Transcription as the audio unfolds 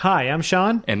Hi, I'm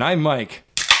Sean. And I'm Mike.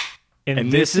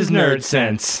 And this is Nerd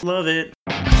Sense. Love it.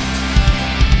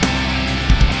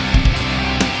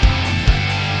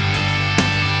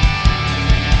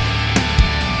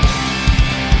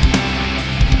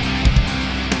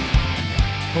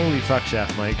 Holy fuck,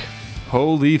 Chef Mike.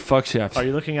 Holy fuck, chef. Are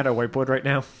you looking at our whiteboard right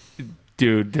now?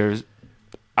 Dude,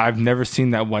 I've never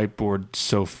seen that whiteboard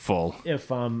so full.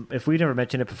 If we never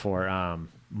mentioned it before,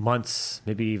 months,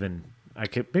 maybe we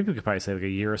could probably say like a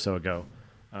year or so ago,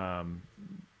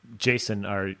 Jason,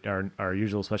 our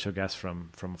usual special guest from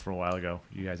a while ago,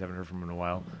 you guys haven't heard from him in a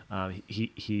while,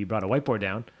 he brought a whiteboard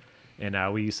down,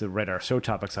 and we used to write our show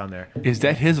topics on there. Is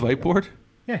that his whiteboard?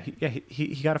 Yeah,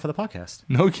 he got it for the podcast.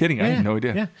 No kidding. I had no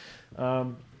idea. Yeah.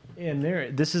 And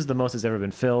this is the most it's ever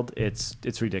been filled.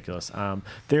 It's ridiculous.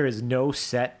 There is no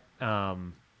set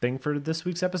thing for this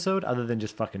week's episode other than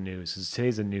just fucking news.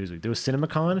 Today's a news week. There was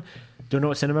CinemaCon. Don't know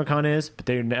what CinemaCon is, but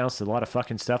they announced a lot of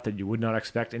fucking stuff that you would not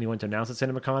expect anyone to announce at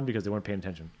CinemaCon because they weren't paying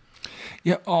attention.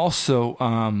 Yeah. Also,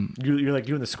 you're like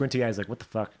doing the squinty eyes, like what the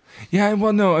fuck? Yeah.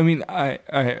 Well, no. I mean,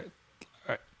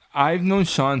 I've known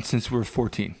Sean since we were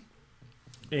 14.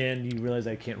 And you realize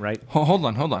I can't write? Hold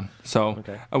on. So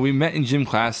okay. We met in gym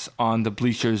class on the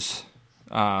bleachers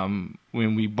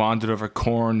when we bonded over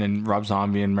Korn and Rob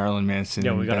Zombie and Marilyn Manson.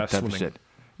 Yeah, we got that out type swimming. of shit.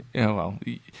 Yeah, well,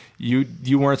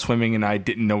 you weren't swimming and I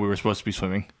didn't know we were supposed to be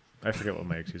swimming. I forget what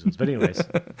my excuse was, but anyways.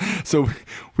 So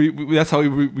we that's how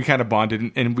we kind of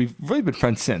bonded, and we've really been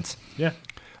friends since. Yeah.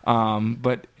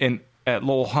 But at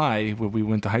Lowell High, where we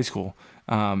went to high school,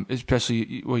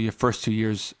 especially your first 2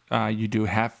 years, you do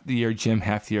half the year gym,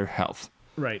 half the year health.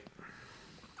 Right.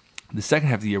 The second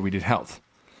half of the year, we did health.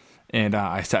 And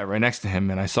I sat right next to him,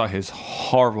 and I saw his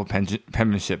horrible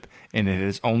penmanship, and it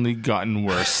has only gotten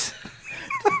worse.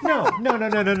 No. You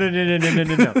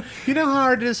know how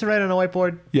hard it is to write on a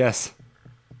whiteboard? Yes.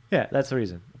 Yeah, that's the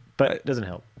reason. But it doesn't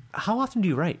help. How often do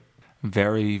you write?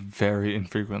 Very, very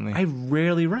infrequently. I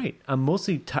rarely write. I'm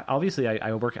mostly obviously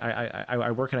I work in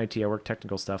IT. I work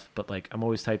technical stuff, but like I'm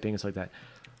always typing and stuff like that.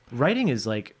 Writing is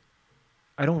like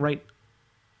I don't write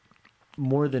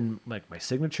more than like my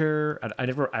signature. I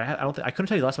couldn't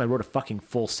tell you the last time I wrote a fucking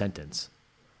full sentence,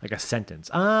 like a sentence.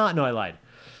 No, I lied.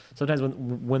 Sometimes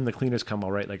when the cleaners come,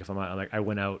 I'll write like if I'm out, like I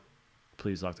went out,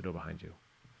 please lock the door behind you.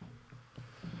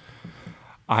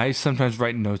 I sometimes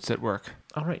write notes at work.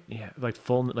 All right, yeah, like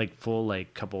full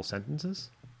couple sentences.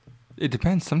 It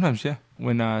depends. Sometimes, yeah.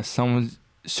 When someone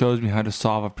shows me how to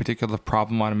solve a particular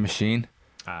problem on a machine,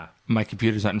 my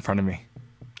computer's not in front of me.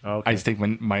 Okay. I just take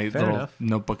my little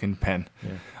notebook and pen.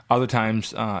 Yeah. Other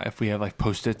times, if we have like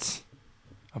Post-its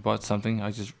about something,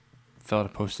 I just fill out a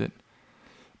Post-it.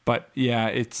 But yeah,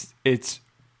 it's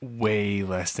way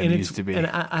less than it used to be. And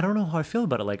I don't know how I feel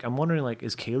about it. Like, I'm wondering, like,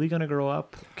 is Kaylee going to grow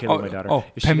up? Kaylee, my daughter.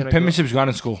 Is penmanship's gone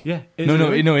in school. Yeah.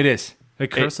 No, it is.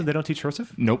 Like cursive? They don't teach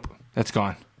cursive? Nope. That's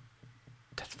gone.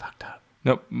 That's fucked up.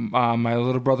 Nope. My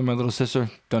little brother, my little sister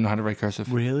don't know how to write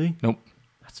cursive. Really? Nope.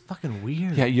 That's fucking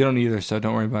weird. Yeah, you don't either, so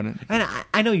don't worry about it. And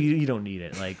I know you don't need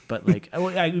it, like, but like,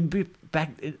 but by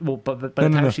the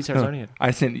time she starts learning it.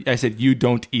 I said you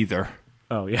don't either.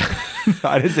 Oh, yeah.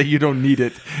 I didn't say you don't need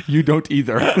it. You don't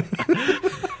either.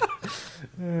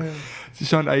 So,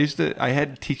 Sean, I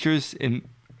had teachers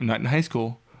not in high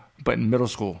school, but in middle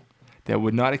school that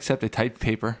would not accept a typed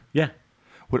paper. Yeah.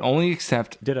 Would only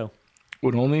accept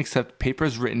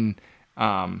papers written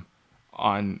on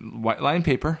white line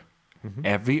paper,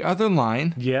 every other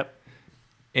line. Yep.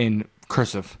 In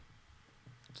cursive.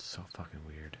 So fucking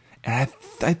weird. And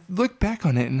I look back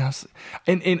on it, and I was,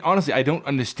 and honestly, I don't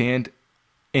understand.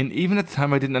 And even at the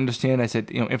time I didn't understand, I said,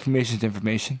 information is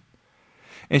information.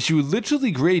 And she would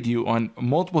literally grade you on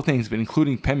multiple things, but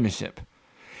including penmanship.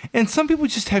 And some people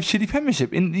just have shitty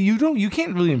penmanship, and you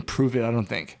can't really improve it, I don't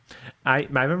think. I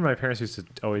remember my parents used to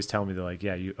always tell me, they're like,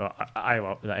 yeah,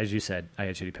 as you said, I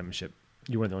had shitty penmanship.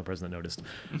 You weren't the only person that noticed.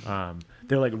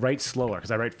 They're like, write slower,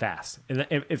 because I write fast. And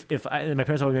and my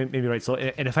parents always made me write slow.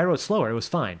 And if I wrote slower, it was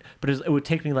fine. But it would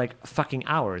take me like fucking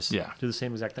hours to do the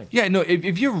same exact thing. Yeah, no,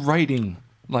 if you're writing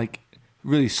like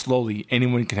really slowly,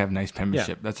 anyone can have nice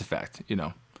penmanship. Yeah. That's a fact,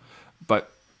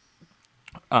 But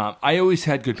I always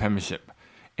had good penmanship.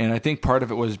 And I think part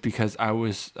of it was because I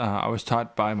was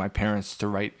taught by my parents to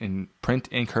write in print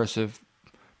and cursive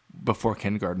before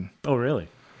kindergarten. Oh, really?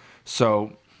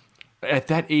 So at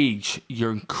that age,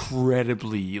 you're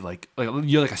incredibly like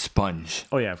you're like a sponge.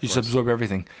 Oh yeah, of course. You just absorb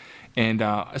everything, and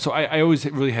so I always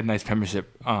really had nice penmanship.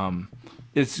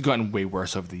 It's gotten way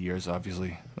worse over the years,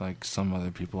 obviously, like some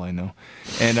other people I know,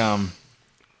 and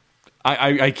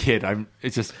I kid.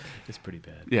 It's pretty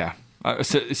bad. Yeah.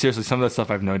 Seriously, some of that stuff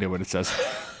I have no idea what it says,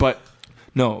 but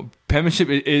No, penmanship.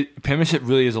 Penmanship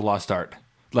really is a lost art.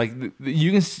 Like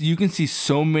you can see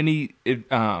so many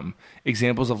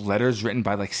examples of letters written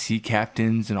by like sea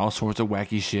captains and all sorts of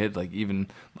wacky shit. Like even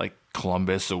like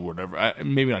Columbus or whatever.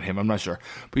 Maybe not him. I'm not sure.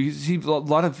 But you see a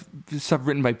lot of stuff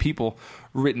written by people,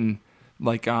 written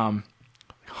like in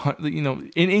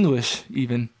English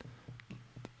even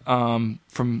from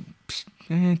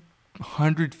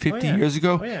 150 years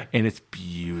ago, and it's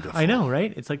beautiful. I know,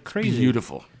 right? It's like crazy.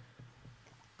 Beautiful.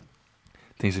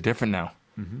 Things are different now.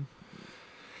 Mm-hmm.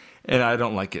 And I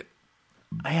don't like it.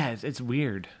 Yeah, it's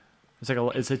weird. It's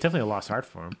definitely a lost art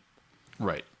form.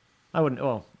 Right. I wouldn't.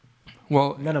 Well,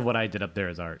 none of what I did up there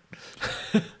is art.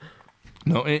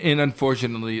 No, and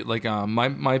unfortunately, like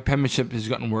my penmanship has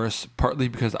gotten worse. Partly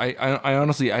because I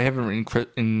honestly I haven't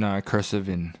written in cursive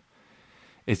in.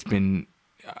 It's been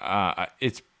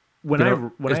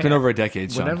been over a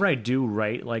decade. Whenever I do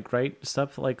write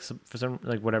stuff like for some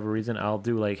like whatever reason, I'll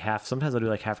do like half. Sometimes I'll do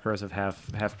like half cursive,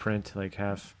 half print, like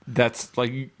half. That's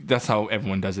how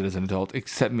everyone does it as an adult,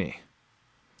 except me.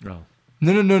 Oh.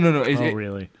 No.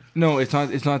 Really? No, it's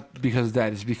not. It's not because of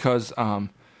that. It's because of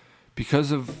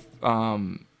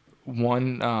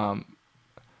one. All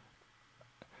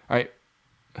right,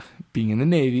 being in the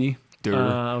Navy,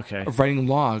 writing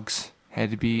logs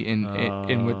had to be in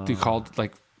what they called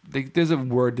like. There's a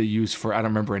word they use for I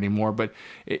don't remember anymore, but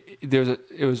it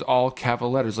was all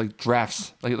capital letters like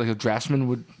drafts, like a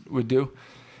draftsman would do,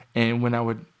 and when I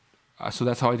would, so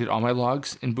that's how I did all my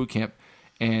logs in boot camp,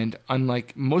 and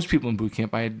unlike most people in boot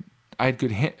camp, I had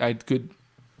good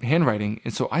handwriting,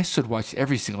 and so I stood watch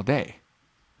every single day.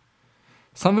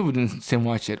 Some people didn't stand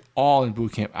watch at all in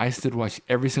boot camp. I stood watch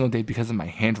every single day because of my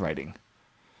handwriting.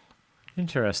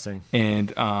 Interesting.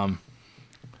 And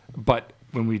but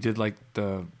when we did like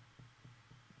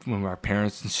when our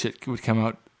parents and shit would come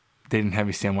out, they didn't have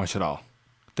me stand watch at all.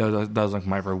 That was like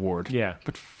my reward. Yeah.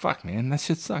 But fuck, man, that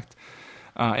shit sucked.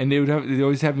 And they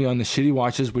always have me on the shitty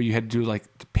watches where you had to do like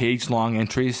the page long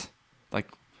entries. Like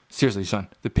seriously, Sean,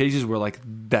 the pages were like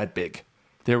that big.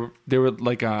 They were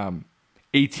like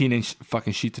 18-inch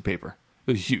fucking sheets of paper.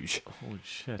 It was huge. Holy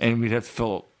shit. And we'd have to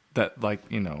fill that like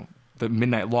the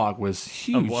midnight log was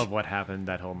huge. Of what happened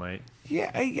that whole night.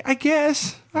 Yeah, I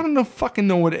guess. I don't fucking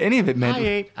know what any of it meant. I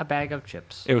ate a bag of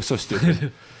chips. It was so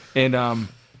stupid. And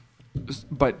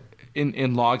but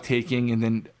in log taking and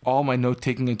then all my note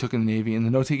taking I took in the Navy, and the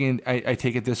note taking I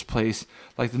take at this place,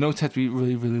 like the notes have to be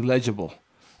really, really legible.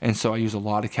 And so I use a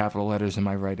lot of capital letters in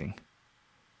my writing.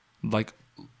 Like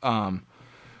I'm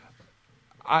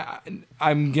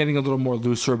getting a little more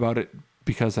looser about it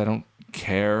because I don't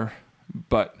care,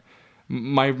 but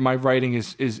my writing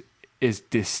is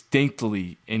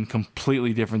distinctly and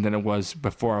completely different than it was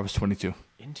before I was 22.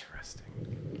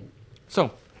 Interesting.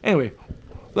 So, anyway,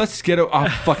 let's get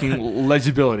off fucking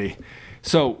legibility.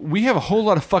 So, we have a whole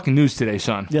lot of fucking news today,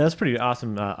 Sean. Yeah, that's pretty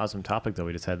awesome topic that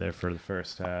we just had there for the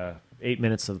first 8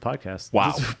 minutes of the podcast.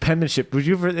 Wow. Penmanship. Would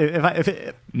you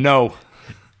No.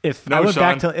 If I went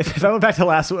back to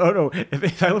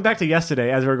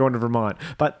yesterday as we were going to Vermont,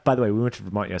 but by the way, we went to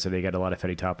Vermont yesterday, got a lot of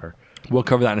Fetty Topper. We'll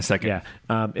cover that in a second.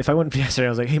 Yeah. If I went yesterday, I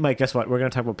was like, hey, Mike, guess what? We're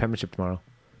going to talk about penmanship tomorrow.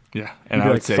 Yeah. And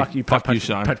I would say, fuck you,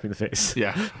 Sean. Punch me in the face.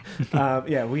 Yeah.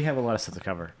 Yeah, we have a lot of stuff to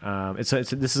cover. This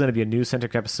is going to be a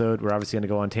news-centric episode. We're obviously going to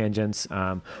go on tangents.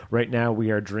 Right now, we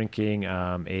are drinking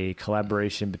a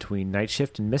collaboration between Night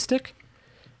Shift and Mystic.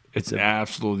 It's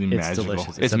absolutely magical.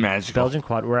 Delicious. It's magical. Belgian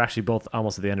quad. We're actually both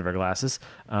almost at the end of our glasses.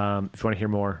 If you want to hear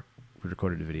more, we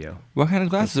recorded a video. What kind of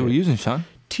glasses are we using, Sean?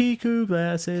 Tiku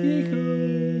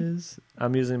glasses.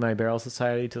 I'm using my Barrel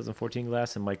Society 2014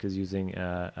 glass, and Mike is using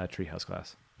a Treehouse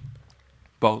glass.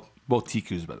 Both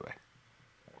Tikus, by the way.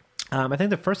 I think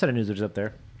the first set of news is up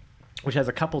there, which has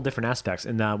a couple different aspects,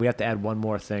 and we have to add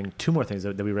two more things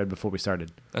that we read before we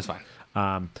started. That's fine.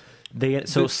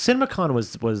 CinemaCon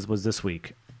was this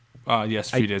week.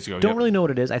 Yes, a few days ago. Don't really know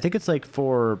what it is. I think it's like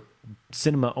for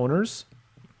cinema owners.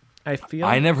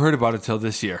 I never heard about it till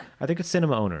this year. I think it's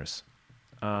cinema owners.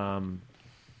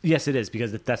 Yes, it is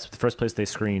because that's the first place they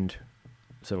screened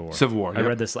Civil War. I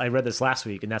read this last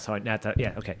week, and that's how.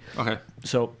 Yeah. Okay. Okay.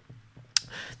 So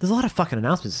there's a lot of fucking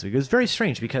announcements this week. It was very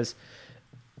strange because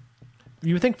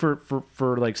you would think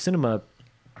for like cinema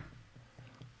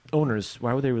owners,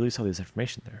 why would they release all this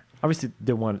information there? Obviously,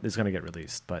 it's going to get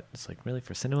released, but it's like, really,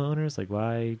 for cinema owners? Like,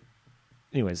 why?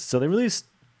 Anyways, so they released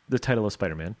the title of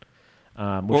Spider-Man, which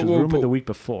was rumored the week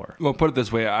before. Well, put it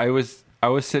this way. I was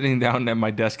sitting down at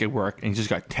my desk at work and just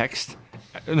got text.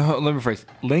 No, let me rephrase.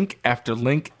 Link after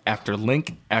link after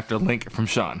link after link from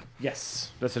Sean. Yes,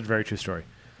 that's a very true story.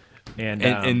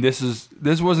 And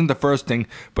this wasn't the first thing,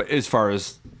 but as far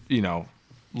as,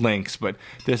 links, but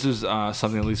this is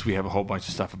something at least we have a whole bunch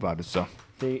of stuff about it. So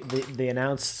They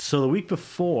announced, so the week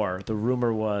before, the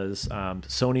rumor was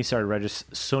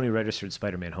Sony registered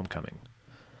Spider-Man Homecoming,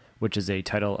 which is a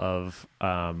title of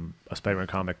a Spider-Man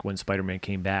comic when Spider-Man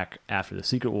came back after the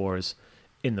Secret Wars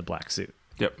in the black suit.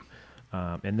 Yep.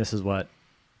 And this is what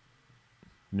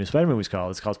the new Spider-Man was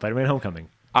called. It's called Spider-Man Homecoming.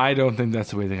 I don't think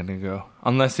that's the way they're going to go,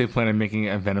 unless they plan on making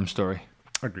a Venom story.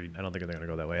 Agreed. I don't think they're going to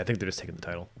go that way. I think they're just taking the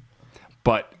title.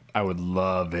 But I would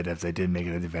love it if they did make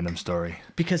it a Venom story.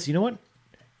 Because you know what?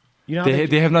 You know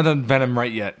They have not done Venom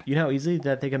right yet. You know how easily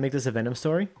that they can make this a Venom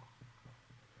story?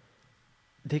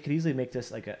 They could easily make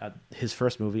this like his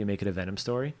first movie and make it a Venom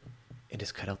story and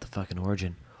just cut out the fucking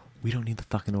origin. We don't need the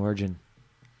fucking origin.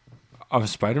 Of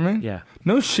Spider-Man? Yeah.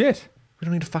 No shit. We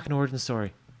don't need a fucking origin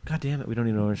story. God damn it, we don't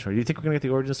need an origin story. Do you think we're going to get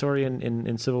the origin story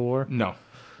in Civil War? No.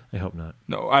 I hope not.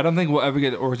 No, I don't think we'll ever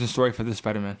get an origin story for this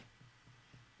Spider-Man.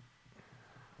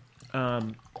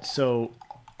 So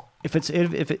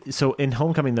so in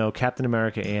Homecoming though, Captain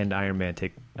America and Iron Man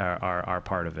are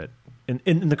part of it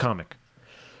in the comic.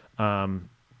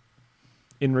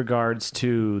 In regards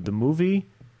to the movie,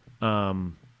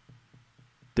 there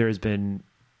has been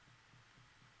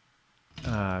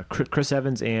Chris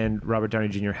Evans and Robert Downey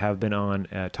Jr. have been on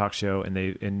a talk show,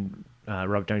 and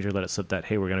Robert Downey Jr. let it slip that,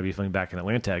 hey, we're going to be filming back in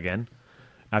Atlanta again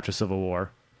after Civil War.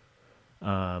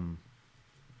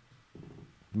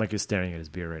 Mike is staring at his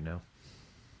beer right now.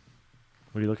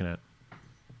 What are you looking at?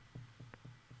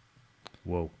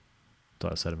 Whoa. It's a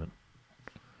lot of sediment.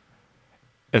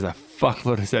 There's a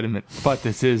fuckload of sediment, but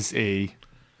this is a...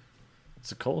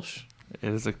 It's a Kolsch.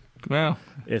 It is a... Well...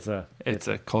 It's a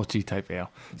Kolsch type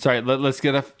ale. Sorry, let's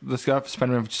get off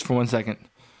Spider-Man just for 1 second.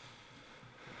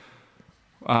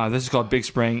 This is called Big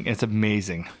Spring. It's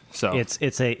amazing. So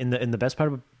it's in the best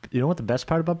part of, you know what the best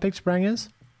part about Big Spring is?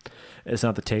 It's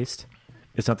not the taste.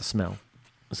 It's not the smell.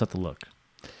 It's not the look.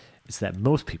 It's that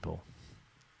most people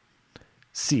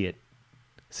see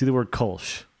the word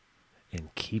Kolsch,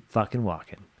 and keep fucking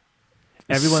walking.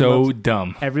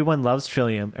 Dumb. Everyone loves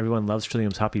Trillium. Everyone loves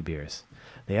Trillium's hoppy beers.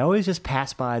 They always just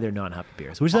pass by their non-hoppy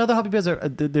beers, which the other hoppy beers are.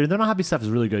 Their non-hoppy stuff is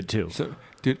really good too. So,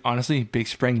 dude, honestly, Big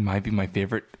Spring might be my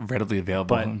favorite readily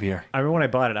available beer. I remember when I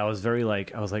bought it, I was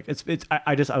like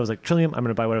Trillium. I'm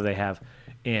gonna buy whatever they have,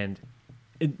 and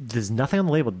there's nothing on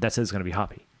the label that says it's gonna be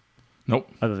hoppy. Nope.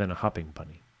 Other than a hopping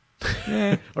bunny.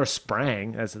 Or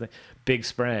Sprang, that's the thing. Big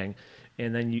Sprang.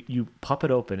 And then you pop it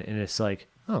open and it's like,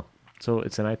 oh, so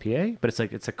it's an IPA? But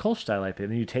it's a Kolsch style IPA.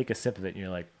 And then you take a sip of it and you're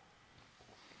like,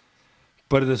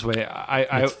 put it this way,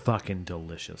 it's fucking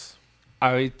delicious.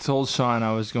 I told Sean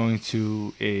I was going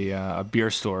to a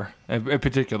beer store, a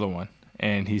particular one,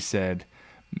 and he said,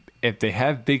 if they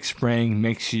have Big Spring,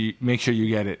 make sure you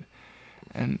get it.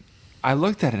 And I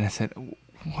looked at it and I said,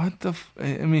 what the...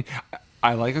 I mean,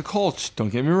 I like a Kolsch, don't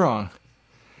get me wrong.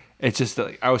 It's just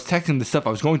that I was texting the stuff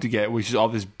I was going to get, which is all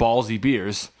these ballsy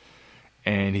beers.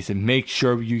 And he said, make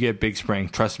sure you get Big Spring,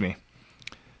 trust me.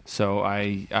 So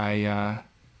I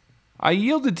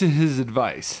yielded to his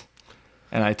advice.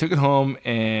 And I took it home,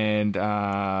 and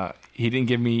he didn't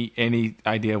give me any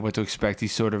idea what to expect. He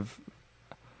sort of...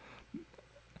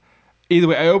 Either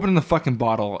way, I opened the fucking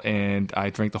bottle, and I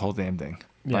drank the whole damn thing.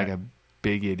 Yeah. Like a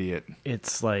big idiot.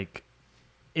 It's like...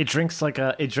 It drinks like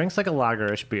a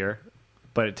lager-ish beer,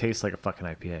 but it tastes like a fucking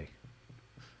IPA.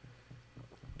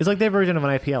 It's like their version of an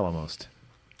IPL almost.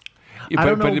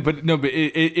 Yeah, but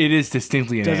it is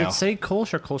distinctly an ale. Does it say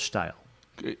Kolsch or Kolsch style?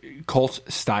 Kolsch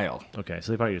style. Okay,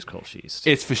 so they probably use Kolsch yeast.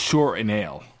 It's for sure an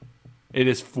ale. It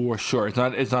is for sure. It's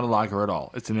not a lager at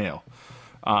all. It's an ale.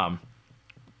 But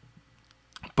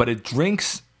it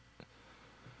drinks...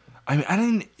 I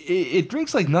mean, it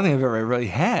drinks like nothing I've ever really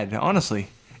had, honestly.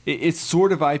 It's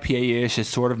sort of IPA-ish, it's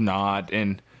sort of not,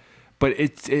 but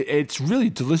it's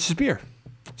really delicious beer.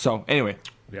 So anyway,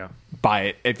 yeah, buy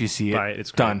it if you see it. Buy it.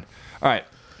 It's done. great. All right,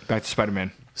 back to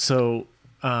Spider-Man. So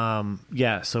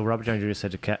so Robert Downey Jr.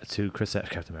 said to Captain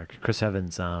America, Chris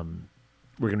Evans,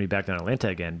 we're going to be back down in Atlanta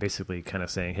again, basically kind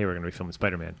of saying, hey, we're going to be filming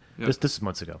Spider-Man. Yep. This is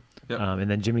months ago. Yep. And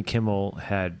then Jimmy Kimmel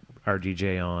had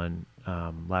RDJ on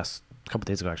last couple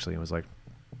days ago actually, and was like,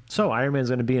 so Iron Man's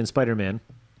going to be in Spider-Man.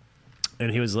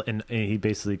 And he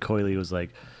basically coyly was like,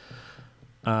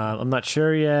 I'm not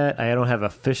sure yet. I don't have an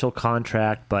official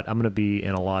contract, but I'm going to be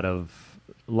in a lot of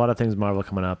things Marvel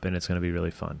coming up, and it's going to be really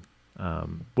fun.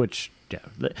 Which, yeah,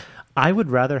 I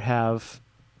would rather have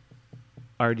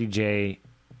RDJ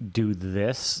do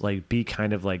this, like be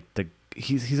kind of like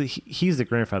he's the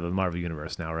grandfather of the Marvel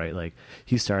universe now, right? Like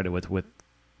he started with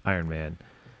Iron Man.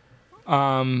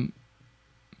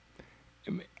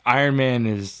 Iron Man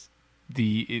is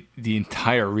the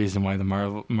entire reason why the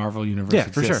Marvel universe Yeah,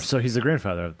 exists. for sure. So he's the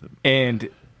grandfather of the And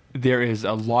there is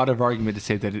a lot of argument to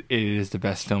say that it is the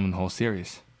best film in the whole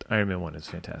series. Iron Man 1 is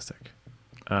fantastic.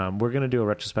 We're going to do a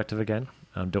retrospective again.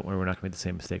 Don't worry, we're not going to make the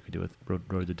same mistake we did with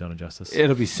Road to Dawn of Justice.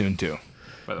 It'll be soon too.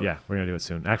 Yeah, we're going to do it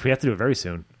soon. Actually, we have to do it very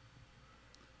soon.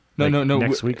 No,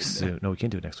 Next week soon. No, we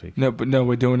can't do it next week. No,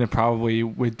 we're doing it probably.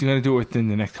 We're going to do it within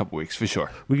the next couple weeks for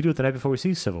sure. We could do it the night before we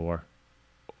see Civil War.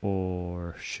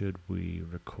 Or should we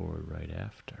record right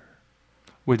after?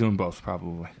 We're doing both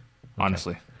probably. Okay.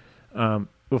 Honestly.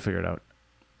 We'll figure it out.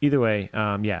 Either way,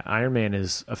 yeah, Iron Man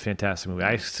is a fantastic movie.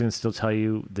 I can still tell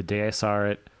you the day I saw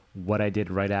it, what I did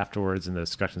right afterwards, and the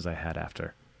discussions I had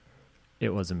after.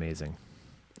 It was amazing.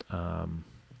 But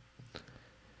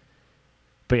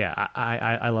yeah,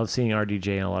 I love seeing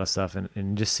RDJ and a lot of stuff,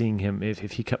 and just seeing him, if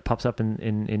he pops up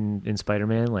in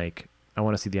Spider-Man, like, I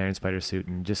want to see the Iron Spider suit,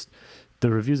 and just the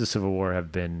reviews of Civil War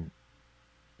have been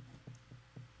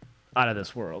out of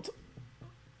this world.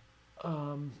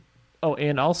 Oh,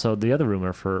 and also the other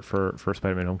rumor for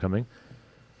Spider-Man Homecoming,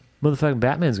 motherfucking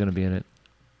Batman's going to be in it.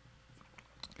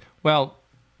 Well,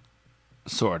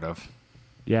 sort of.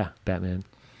 Yeah, Batman,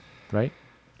 right?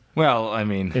 Well, I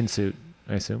mean, in suit,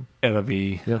 I assume. It'll be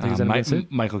you don't think he's gonna be in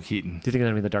suit? Michael Keaton. Do you think it's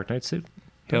gonna be the Dark Knight suit?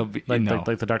 He'll be like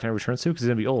the Dark Knight Returns suit, because he's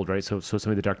gonna be old, right? So it's gonna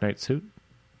be the Dark Knight suit,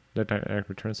 the Dark Knight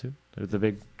Returns suit with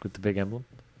the big emblem.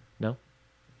 No.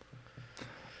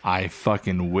 I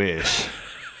fucking wish.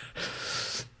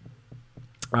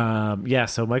 Yeah,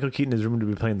 so Michael Keaton is rumored to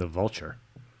be playing the Vulture.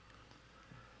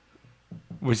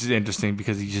 Which is interesting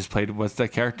because he just played, what's that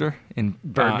character? In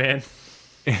Birdman.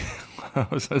 I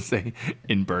was going to say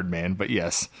in Birdman, but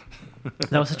yes.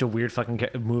 That was such a weird fucking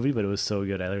movie, but it was so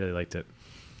good. I really liked it.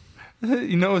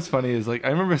 You know what's funny is, like, I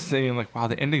remember saying, like, wow,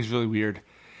 the ending's really weird.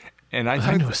 And I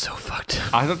know it's so fucked.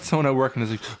 I thought someone at work and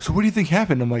was like, so what do you think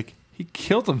happened? I'm like, he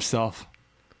killed himself.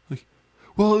 Like,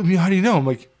 well, I mean, how do you know? I'm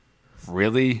like,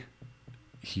 really?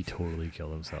 He totally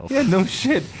killed himself. Yeah, no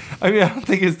shit. I mean, I didn't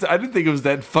think it was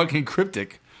that fucking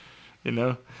cryptic. You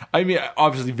know? I mean,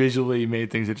 obviously visually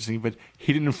made things interesting, but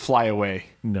he didn't fly away.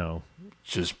 No.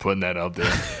 Just putting that out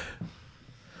there.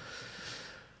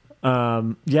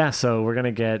 Yeah, so we're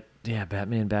gonna get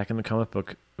Batman back in the comic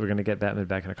book. We're gonna get Batman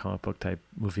back in a comic book type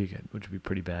movie again, which would be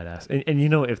pretty badass. And you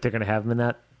know, if they're gonna have him in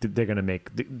that, they're gonna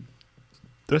make there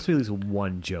has to be at least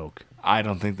one joke. I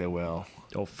don't think they will.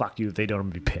 Oh, fuck you! If they don't, I'm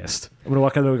gonna be pissed. I'm gonna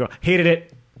walk out there and go, hated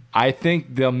it. I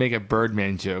think they'll make a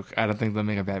Birdman joke. I don't think they'll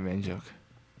make a Batman joke.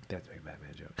 They have to make a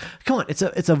Batman joke. Come on,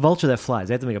 it's a vulture that flies.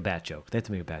 They have to make a bat joke.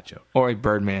 Or a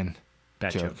Birdman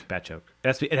bat joke. Bat joke. It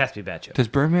has to be a bat joke. Does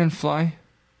Birdman fly?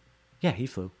 Yeah, he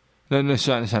flew. No,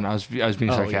 son. I was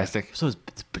being sarcastic. Yeah. So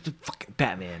it's fucking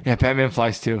Batman. Yeah, Batman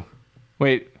flies too.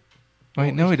 Wait,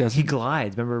 no, he doesn't. He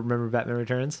glides. Remember Batman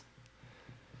Returns?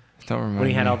 Don't remember. When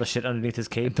he had all the shit underneath his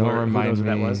cape. Don't remind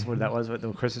me. What that was with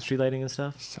the Christmas tree lighting and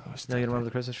stuff. So stupid. No, you don't remember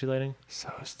the Christmas tree lighting?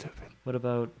 So stupid. What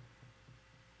about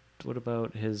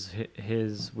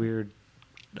his weird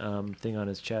thing on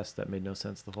his chest that made no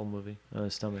sense the whole movie on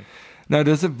his stomach? Now,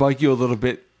 does it bug you a little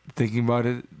bit thinking about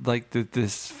it, like that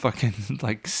this fucking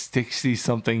like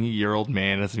 60-something-year-old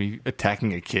man is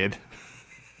attacking a kid?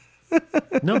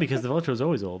 No, because the Vulture was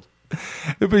always old.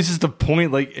 But it's just a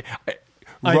point, like.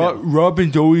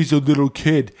 Robin's always a little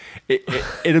kid.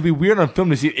 It'll be weird on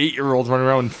film to see 8-year-olds running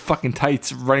around in fucking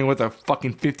tights, running with a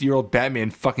fucking 50-year-old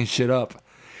Batman fucking shit up.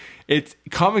 It's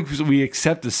comics. We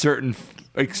accept a certain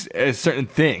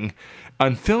thing.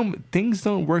 On film, things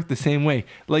don't work the same way.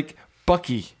 Like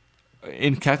Bucky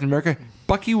in Captain America.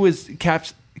 Bucky was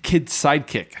Cap's kid's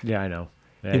sidekick. Yeah, I know.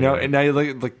 Yeah, you know, right. And now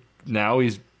like now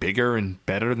he's bigger and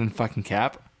better than fucking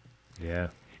Cap. Yeah.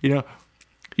 You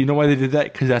know why they did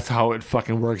that? Because that's how it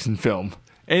fucking works in film.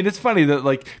 And it's funny that,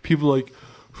 like, people are like,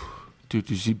 dude,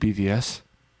 did you see BVS?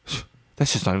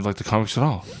 That's just not even like the comics at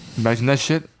all. Imagine that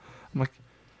shit. I'm like,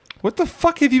 what the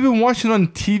fuck have you been watching on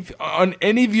TV, on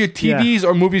any of your TVs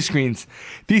or movie screens?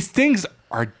 These things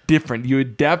are different. You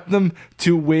adapt them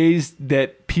to ways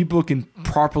that people can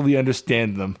properly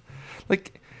understand them.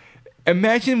 Like,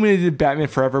 imagine when they did Batman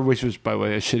Forever, which was, by the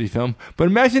way, a shitty film. But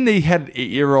imagine they had an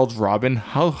 8-year-old Robin.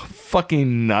 How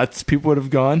fucking nuts people would have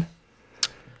gone.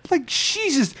 Like,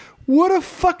 Jesus, what a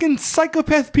fucking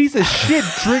psychopath piece of shit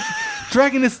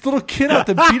dragging this little kid out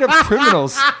to beat up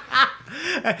criminals.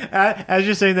 As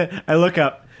you're saying that, I look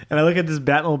up. And I look at this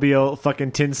Batmobile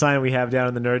fucking tin sign we have down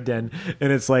in the nerd den.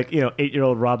 And it's like,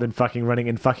 8-year-old Robin fucking running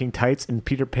in fucking tights and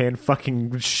Peter Pan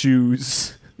fucking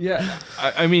shoes. Yeah,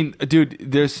 I mean, dude,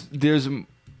 there's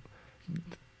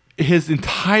his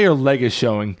entire leg is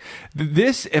showing.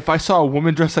 This, if I saw a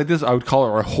woman dressed like this, I would call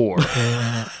her a whore.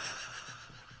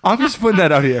 I'm just putting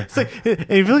that out here. It's like, if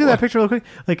you look at that picture real quick,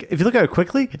 like if you look at it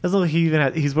quickly, it doesn't look like he even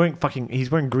had, he's wearing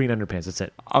green underpants. That's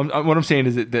it. What I'm saying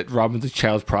is that Robin's a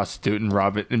child prostitute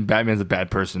and Batman's a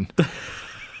bad person.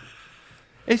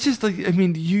 It's just like, I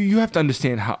mean, you have to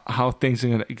understand how things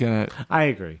are gonna. I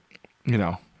agree. You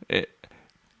know,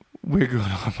 we're going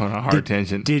off on a hard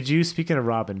tangent. Did you, speaking of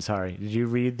Robin, sorry, did you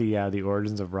read the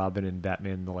origins of Robin in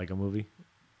Batman the Lego Movie?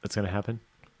 That's gonna happen.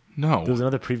 No, there was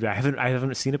another preview. I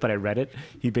haven't seen it, but I read it.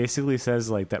 He basically says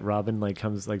like that Robin like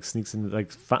comes like sneaks in,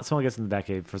 like someone gets in the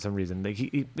Batcave for some reason. Like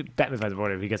Batman finds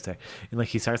whatever he gets there, and like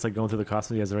he starts like going through the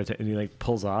costume. He has the red and he like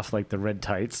pulls off like the red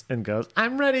tights and goes,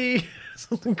 "I'm ready."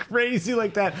 Something crazy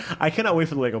like that. I cannot wait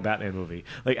for the Lego Batman movie.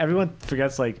 Like everyone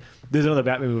forgets like there's another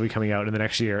Batman movie coming out in the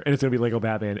next year, and it's gonna be Lego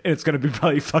Batman, and it's gonna be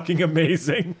probably fucking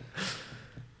amazing.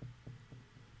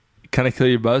 Can I kill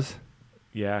your buzz?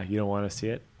 Yeah, you don't want to see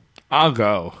it? I'll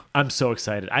go. I'm so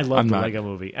excited. I love the Lego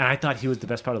movie, and I thought he was the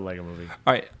best part of the Lego movie.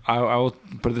 All right, I will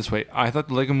put it this way. I thought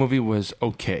the Lego movie was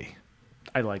okay.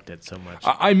 I liked it so much.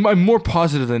 I'm more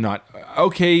positive than not.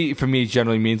 Okay, for me,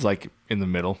 generally means like in the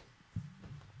middle.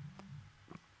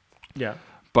 Yeah.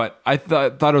 But I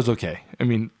thought it was okay. I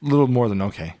mean, a little more than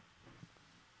okay.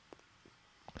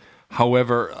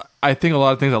 However, I think a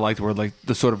lot of things I liked were like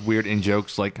the sort of weird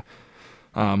in-jokes, like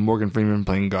Morgan Freeman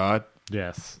playing God.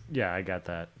 Yes. Yeah, I got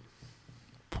that.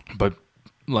 But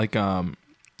like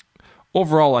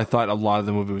overall, I thought a lot of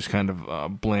the movie was kind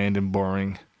of bland and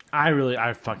boring. I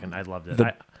loved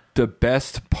it. The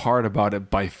best part about it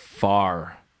by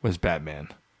far was Batman.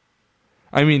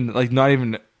 I mean, like not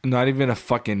even a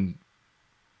fucking.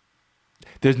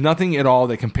 There's nothing at all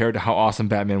that compared to how awesome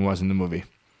Batman was in the movie.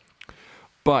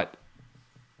 But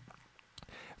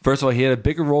first of all, he had a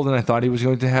bigger role than I thought he was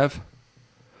going to have.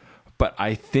 But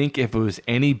I think if it was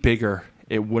any bigger,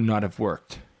 it would not have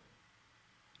worked.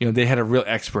 You know, they had a real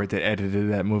expert that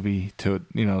edited that movie to,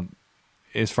 you know,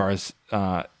 as far as,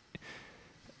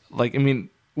 like, I mean,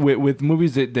 with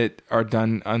movies that are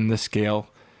done on this scale,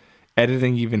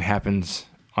 editing even happens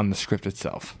on the script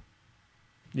itself.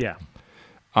 Yeah.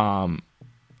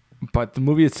 But the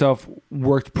movie itself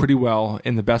worked pretty well,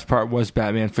 and the best part was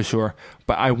Batman for sure.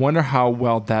 But I wonder how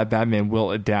well that Batman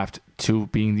will adapt to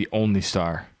being the only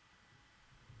star.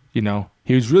 You know,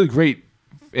 he was really great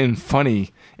and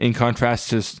funny in contrast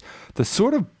to the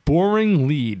sort of boring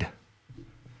lead.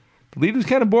 The lead was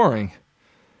kind of boring.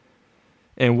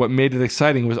 And what made it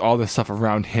exciting was all the stuff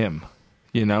around him,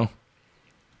 you know?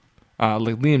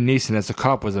 Like Liam Neeson as a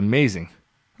cop was amazing.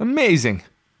 Amazing.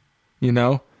 You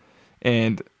know?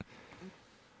 And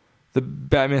the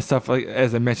Batman stuff, like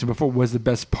as I mentioned before, was the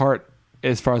best part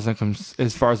as far as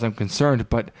I'm concerned,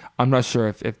 but I'm not sure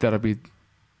if that'll be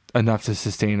enough to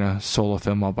sustain a solo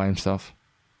film all by himself.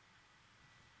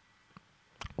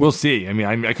 We'll see. I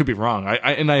mean, I could be wrong.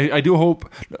 I do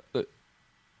hope.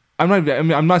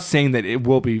 I'm not saying that it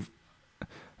will be.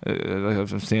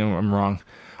 I'm saying I'm wrong.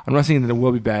 I'm not saying that it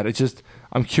will be bad. It's just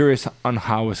I'm curious on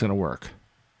how it's going to work,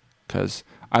 because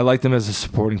I like him as a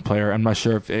supporting player. I'm not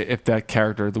sure if that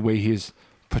character, the way he's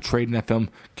portrayed in that film,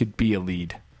 could be a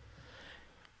lead.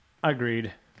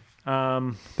 Agreed.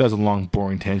 That was a long,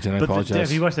 boring tangent. I apologize.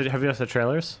 Have you watched the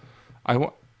trailers?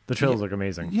 The trailers look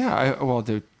amazing. Yeah,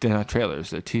 they're not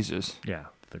trailers; they're teasers. Yeah,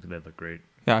 they look great.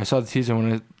 Yeah, I saw the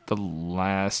teaser the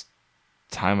last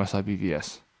time I saw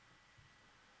BVS.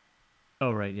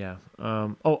 Oh right, yeah.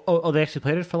 They actually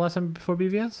played it for last time before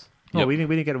BVS. Oh, yep. we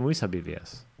didn't get it when we saw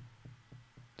BVS.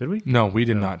 Did we? No, we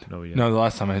did not. No, we didn't. No, the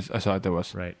last time I saw it, there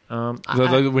was. Right.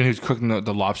 When he was cooking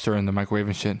the lobster in the microwave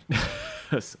and shit.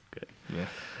 That's so good. Yeah.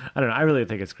 I don't know. I really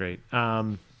think it's great.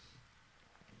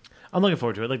 I'm looking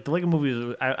forward to it. Like the Lego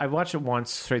movie, I watched it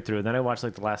once straight through, and then I watched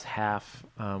like the last half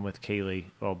with Kaylee.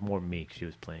 Well, more me. She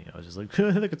was playing. I was just like,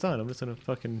 look, it's on. I'm just gonna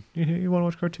fucking. You want to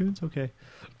watch cartoons? Okay.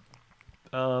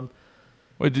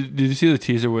 Wait, did you see the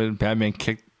teaser when Batman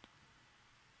kicked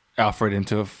Alfred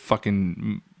into a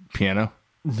fucking piano?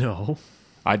 No.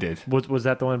 I did. Was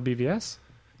that the one at BVS?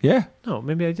 Yeah. No,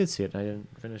 maybe I did see it and I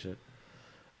didn't finish it.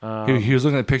 He was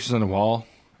looking at pictures on the wall,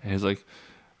 and he's like,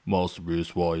 "Most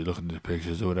Bruce Wall, you looking at the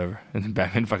pictures or whatever," and then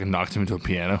Batman fucking knocked him into a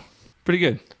piano. Pretty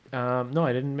good. No,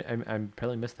 I didn't. I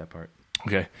probably missed that part.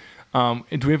 Okay.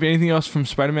 Do we have anything else from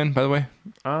Spider-Man, by the way?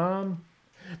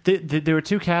 There were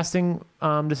two casting.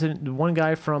 This is one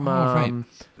guy from right.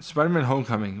 Spider-Man: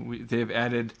 Homecoming. They've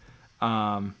added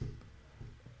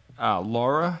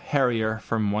Laura Harrier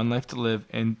from One Life to Live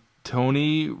and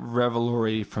Tony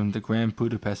Revolori from the Grand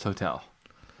Budapest Hotel.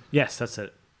 Yes, that's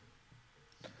it.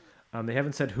 They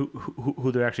haven't said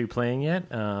who they're actually playing yet.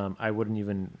 I wouldn't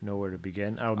even know where to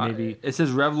begin. Oh, maybe it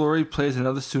says Rev Laurie plays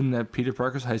another student at Peter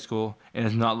Parker's high school and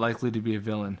is not likely to be a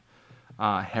villain.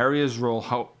 Harrier's role,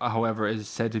 however, is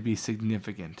said to be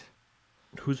significant.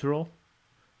 Whose role?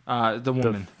 The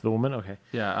woman. The woman. Okay.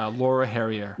 Yeah, Laura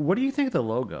Harrier. What do you think of the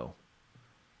logo?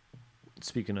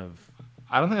 Speaking of,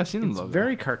 I don't think I've seen the it's logo.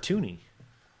 very cartoony.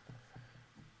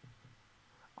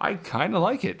 I kind of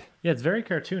like it. Yeah, it's very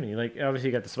cartoony. Like obviously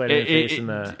you got the Spider-Man face and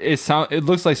the. It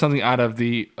looks like something out of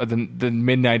the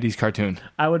mid '90s cartoon.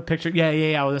 I would picture. Yeah.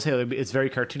 I was gonna say like, it's very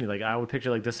cartoony. Like I would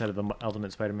picture like this out of the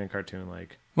Ultimate Spider-Man cartoon.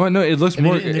 Like. Well, no, it looks And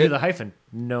more. they do the hyphen.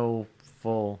 No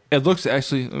full. It looks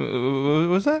actually. What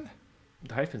was that?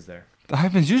 The hyphen's there. The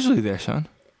hyphen's usually there, Sean.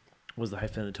 Was the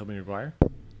hyphen the Tobey Maguire?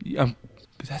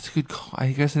 That's a good call.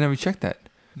 I guess I never checked that.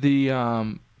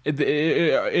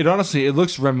 It honestly it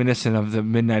looks reminiscent of the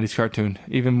mid '90s cartoon.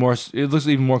 Even more, it looks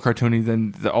even more cartoony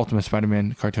than the Ultimate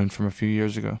Spider-Man cartoon from a few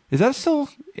years ago. Is that still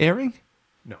airing?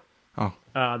 No.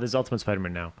 Oh, there's Ultimate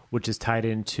Spider-Man now, which is tied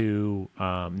into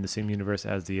the same universe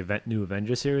as the new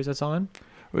Avengers series that's on,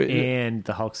 and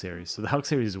the Hulk series. So the Hulk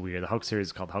series is weird. The Hulk series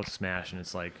is called Hulk Smash, and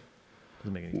it's like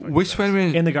doesn't make any fucking which sense.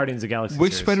 Spider-Man? And the Guardians of the Galaxy.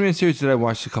 Which series. Spider-Man series did I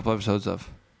watch a couple episodes of?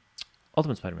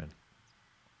 Ultimate Spider-Man.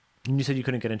 And you said you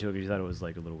couldn't get into it because you thought it was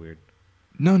like a little weird.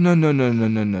 No.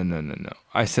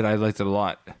 I said I liked it a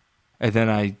lot, and then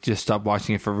I just stopped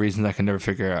watching it for reasons I can never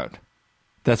figure out.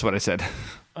 That's what I said.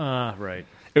 Right.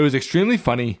 It was extremely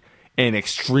funny and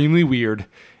extremely weird.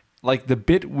 Like the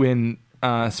bit when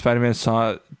Spider-Man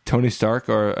saw Tony Stark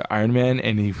or Iron Man,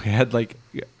 and he had like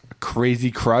a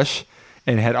crazy crush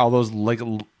and had all those like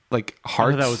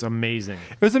hearts. That was amazing.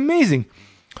 It was amazing.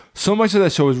 So much of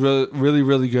that show was really, really,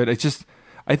 really good. It's just,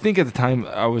 I think at the time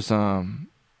I was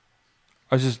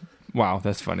just, wow,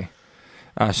 that's funny.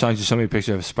 Sean just showed me a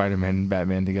picture of Spider-Man and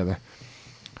Batman together.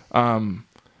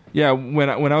 Yeah, when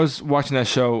I was watching that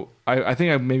show, I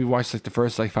think I maybe watched like the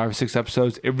first like 5 or 6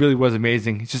 episodes. It really was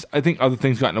amazing. It's just I think other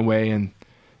things got in the way and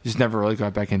just never really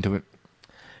got back into it.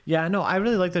 Yeah, no, I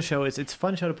really like the show. It's a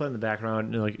fun show to play in the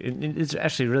background. Like it's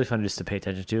actually really fun just to pay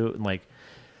attention to. And like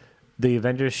the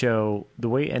Avengers show, the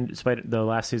way the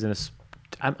last season is,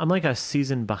 I'm like a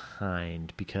season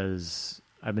behind because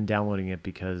I've been downloading it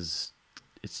because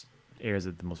it airs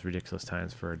at the most ridiculous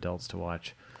times for adults to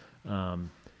watch.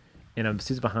 And I'm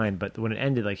seasons behind, but when it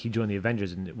ended, like he joined the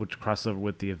Avengers, and which crossed over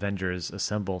with the Avengers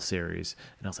Assemble series,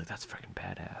 and I was like, "That's freaking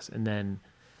badass." And then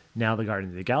now the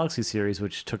Guardians of the Galaxy series,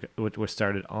 which was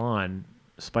started on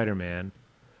Spider-Man,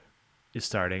 is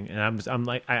starting, and I'm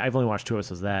like, I've only watched 2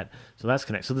 episodes of that, so that's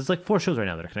connected. So there's like 4 shows right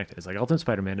now that are connected. It's like Ultimate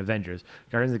Spider-Man, Avengers,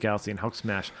 Guardians of the Galaxy, and Hulk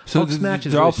Smash. So Hulk Smash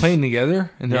they're all playing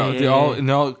together, and they're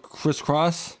all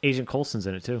crisscross. Agent Coulson's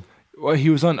in it too. Well, he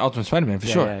was on Ultimate Spider-Man for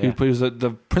sure. Yeah. He was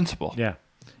the principal. Yeah,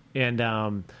 and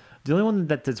the only one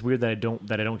that's weird that I don't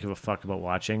give a fuck about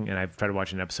watching, and I've tried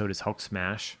watching an episode, is Hulk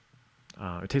Smash.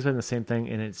 It takes place in the same thing,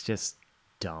 and it's just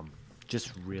dumb,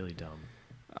 just really dumb.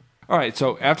 All right,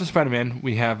 so after Spider-Man,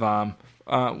 we have.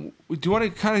 Do you want to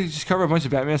kind of just cover a bunch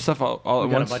of Batman stuff all at once?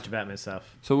 We got a bunch of Batman stuff.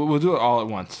 So we'll do it all at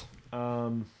once.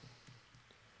 I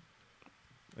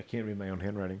can't read my own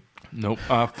handwriting. Nope.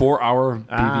 4-hour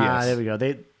BBS. There we go.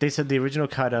 They said the original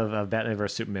cut of Batman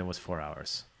vs Superman was 4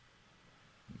 hours.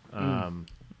 And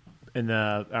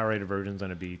the R-rated version is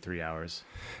going to be 3 hours.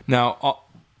 Now,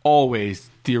 always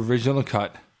the original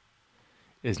cut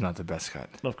is not the best cut.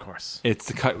 Of course. It's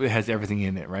the cut that has everything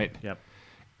in it, right? Yep.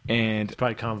 And it's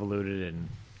probably convoluted and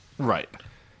right.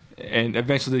 And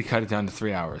eventually they cut it down to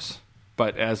 3 hours.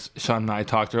 But as Sean and I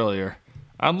talked earlier,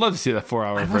 I'd love to see that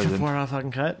 4-hour version. A 4-hour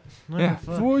fucking cut. Yeah,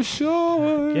 for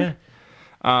sure. Yeah.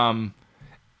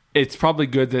 It's probably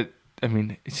good that, I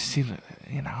mean, it just seems like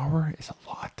an hour is a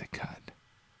lot to cut.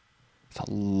 It's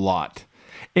a lot.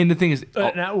 And the thing is...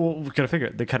 now we got to figure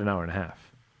it. They cut an hour and a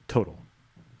half total.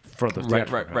 For the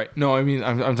right. No, I mean,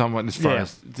 I'm talking about as far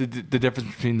as the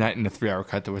difference between that and the 3-hour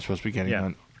cut that we're supposed to be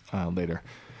getting on later.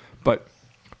 But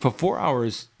for 4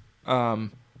 hours, a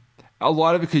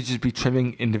lot of it could just be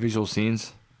trimming individual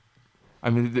scenes.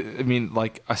 I mean,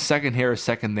 like a second here, a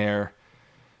second there.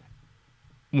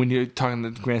 When you're talking the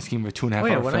grand scheme of a 2.5 hour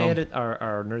film. When I edit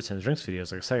our Nerds and Drinks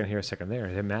videos, like a second here, a second there,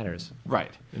 it matters.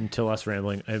 Right. Until us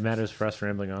rambling, it matters for us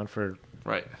rambling on for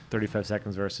 35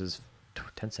 seconds versus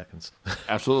 10 seconds.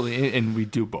 Absolutely. And we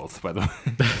do both, by the way,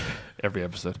 every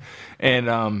episode. And,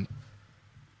 I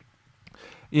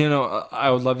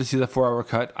would love to see the 4-hour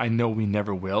cut. I know we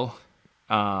never will.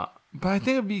 But I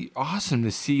think it'd be awesome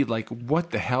to see, like,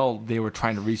 what the hell they were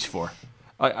trying to reach for.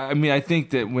 I mean, I think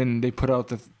that when they put out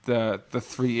the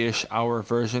 3-ish hour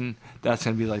version, that's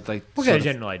gonna be like we'll get a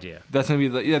general idea. That's gonna be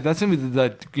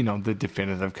the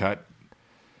definitive cut.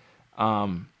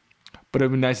 But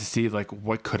it'd be nice to see like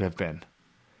what could have been.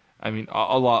 I mean,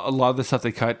 a lot of the stuff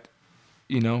they cut,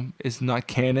 is not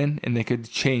canon, and they could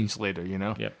change later.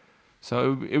 Yep.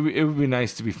 So it would be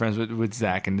nice to be friends with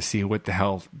Zach and to see what the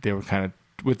hell they were trying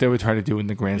to do in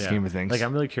the grand scheme of things. Like,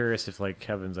 I'm really curious if like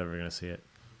Kevin's ever gonna see it.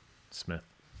 Smith.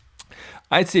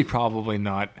 I'd say probably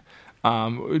not.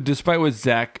 Despite what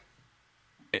Zach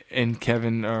and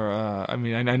Kevin are, I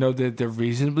know that they're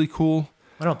reasonably cool.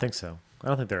 I don't think so. I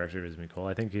don't think they're actually reasonably cool.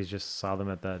 I think he just saw them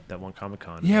at that one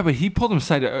Comic-Con. Yeah, but he pulled them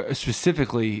aside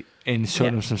specifically and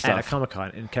showed them some stuff. At a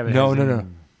Comic-Con, and Kevin. No,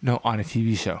 on a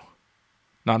TV show.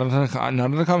 Not on a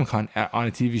Comic-Con, on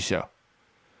a TV show.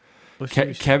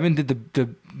 TV show? Kevin did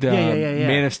the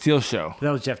Man of Steel show.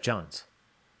 That was Jeff Johns.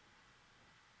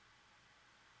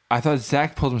 I thought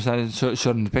Zach pulled him aside and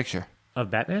showed him the picture.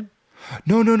 Of Batman?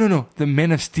 No. The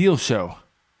Man of Steel show.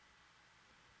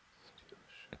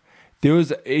 There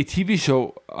was a TV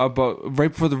show about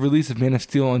right before the release of Man of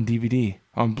Steel on DVD,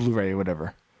 on Blu-ray or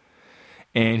whatever.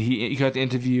 And he got to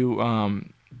interview,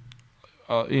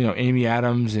 Amy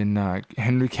Adams and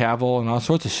Henry Cavill and all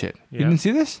sorts of shit. Yeah. You didn't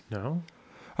see this? No.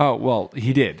 Oh, well,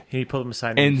 he did. He pulled him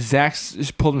aside. And Zach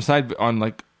pulled him aside on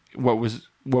like what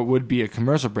would be a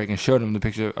commercial break and showed him the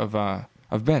picture of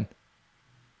Ben.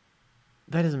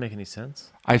 That doesn't make any sense.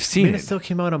 I've seen it. It still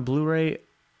came out on Blu-ray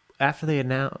after they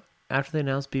announced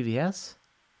BVS?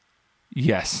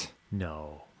 Yes.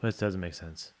 No, that doesn't make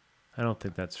sense. I don't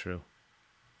think that's true.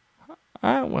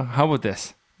 Well, how about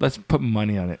this? Let's put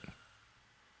money on it.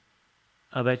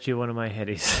 I'll bet you one of my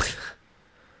headies.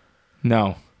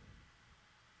 No.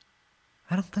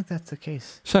 I don't think that's the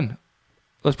case. Son,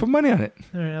 let's put money on it.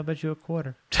 All right, I'll bet you a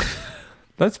quarter.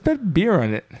 Let's bet beer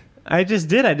on it. I just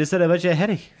did. I just said I bet you a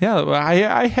heady. Yeah, well,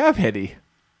 I have heady.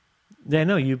 Yeah,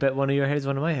 no, you bet one of your headies,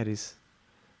 one of my headies.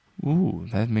 Ooh,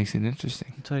 that makes it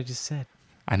interesting. That's what I just said.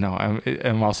 I know.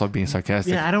 I'm also being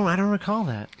sarcastic. Yeah, I don't recall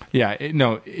that. Yeah,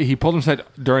 no, he pulled him aside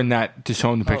during that to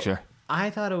show him the picture. I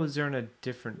thought it was during a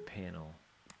different panel.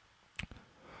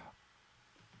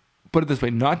 Put it this way,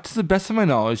 not to the best of my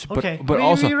knowledge, but Okay. but Well,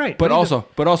 also, you're right. but Well,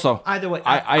 also, either way,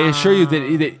 I assure you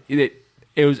that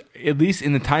it was at least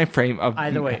in the time frame of.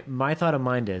 Either way, my thought of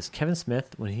mind is Kevin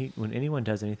Smith. When anyone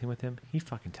does anything with him, he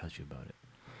fucking tells you about it.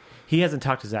 He hasn't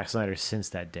talked to Zack Snyder since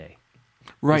that day.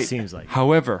 Right. It seems like.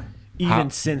 However,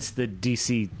 even since the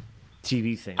DC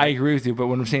TV thing. I agree with you, but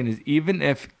what I'm saying is, even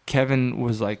if Kevin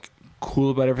was like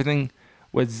cool about everything,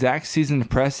 what Zach sees in the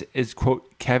press is,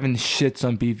 quote, Kevin shits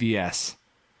on BVS.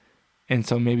 And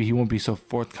so maybe he won't be so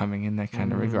forthcoming in that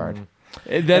kind of regard.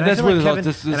 That's what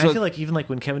I feel like even like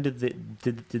when Kevin did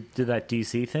that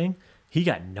DC thing, he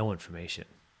got no information.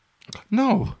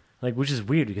 No. Like, which is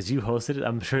weird because you hosted it.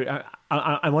 I'm sure.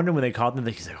 I'm wondering when they called him,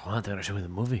 he's like, "Oh, they're gonna show me the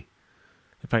movie.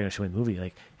 They're probably gonna show me the movie."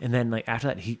 Like, and then like after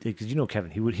that, because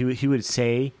Kevin, he would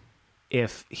say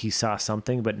if he saw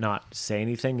something but not say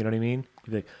anything. You know what I mean?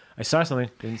 He'd be like, "I saw something,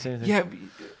 didn't say anything." Yeah,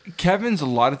 Kevin's a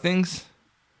lot of things.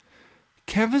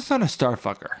 Kevin's not a star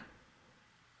fucker.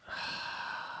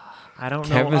 I don't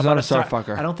know. Kevin's about not a star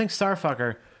fucker. I don't think star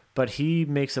fucker, but he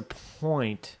makes a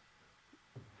point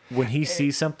when he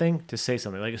sees something to say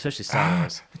something, like especially Star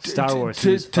Wars. Star Wars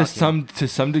to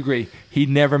some degree, he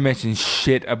never mentioned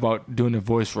shit about doing a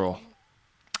voice role.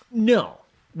 No,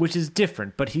 which is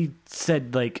different. But he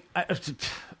said like,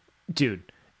 dude,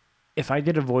 if I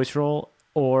did a voice role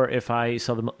or if I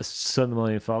saw the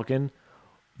Millennium Falcon,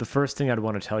 the first thing I'd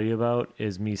want to tell you about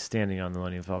is me standing on the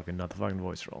Millennium Falcon, not the fucking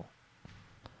voice role.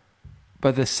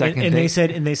 But the second and they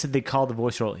said they called the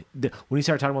voice role when he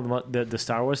started talking about the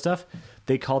Star Wars stuff,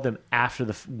 they called them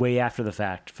way after the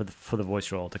fact for the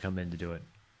voice role to come in to do it.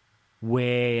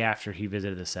 Way after he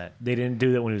visited the set, they didn't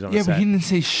do that when he was on the set. Yeah, but he didn't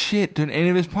say shit during any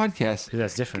of his podcasts. Because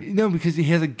that's different. No, because he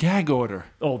has a gag order.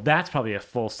 Oh, that's probably a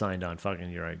full signed on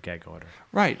fucking you're right gag order.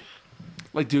 Right,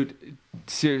 like dude,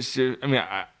 seriously. I mean,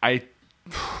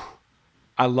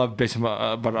 I love bitching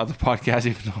about other podcasts,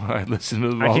 even though I listen to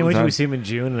them all the time. I can't wait till we see him in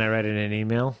June, and I write it in an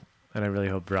email, and I really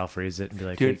hope Ralph reads it and be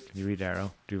like, dude, "Hey, can you read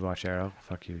Arrow? Do you watch Arrow?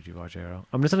 Fuck you. Do you watch Arrow?"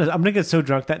 I'm gonna get so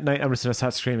drunk that night, I'm just gonna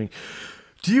start screaming,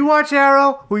 "Do you watch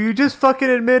Arrow? Will you just fucking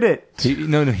admit it?"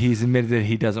 No, he's admitted that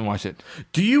he doesn't watch it.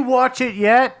 Do you watch it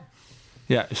yet?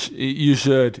 Yeah, you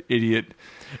should, idiot.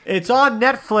 It's on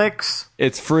Netflix.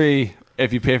 It's free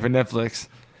if you pay for Netflix.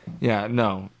 Yeah,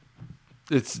 no,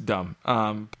 it's dumb.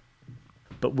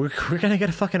 But we're gonna get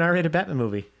a fucking R-rated Batman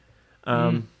movie,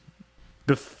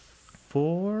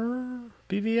 before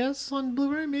BVS on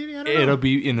Blu-ray. Maybe I don't know. It'll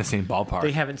be in the same ballpark.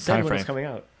 They haven't said when it's coming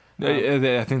out.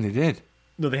 I think they did.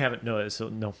 No, they haven't. No, so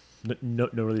no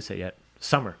release date yet.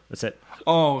 Summer. That's it.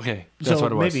 Oh, okay. That's so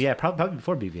what it was. Maybe, yeah, probably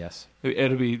before BVS.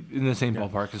 It'll be in the same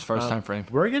ballpark as far as time frame.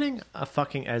 We're getting a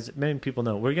fucking, as many people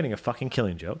know, we're getting a fucking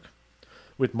Killing Joke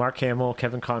with Mark Hamill,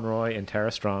 Kevin Conroy, and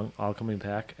Tara Strong all coming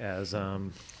back as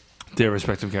Their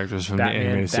respective characters from Batman, the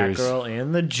animated series. Batgirl,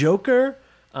 and the Joker.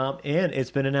 And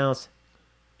it's been announced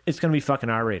it's going to be fucking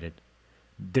R-rated.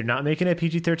 They're not making a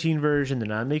PG-13 version. They're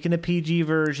not making a PG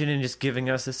version and just giving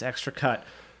us this extra cut.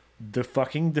 The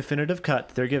fucking definitive cut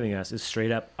they're giving us is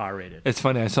straight up R-rated. It's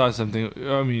funny. I saw something.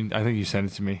 I mean, I think you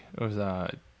sent it to me. It was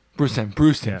Bruce Timm.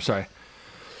 Yeah. Sorry.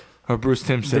 Or Bruce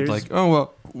Timm said There's- oh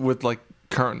well, with like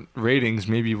current ratings,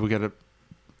 maybe we'll get a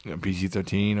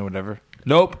PG-13 or whatever.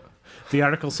 Nope. The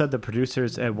article said the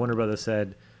producers at Warner Brothers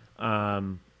said,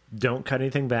 "Don't cut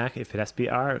anything back. If it has to be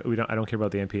R, I don't care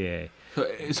about the MPAA.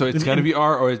 So it's going to be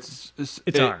R or it's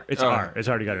R. It's R. It's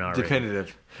already got an R rating.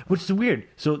 definitive. Which is weird.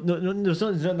 So no, it's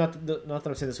not that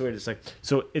I'm saying this weird. It's like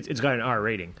so it's got an R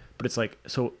rating, but it's like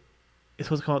so it's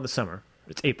supposed to come out in the summer.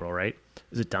 It's April, right?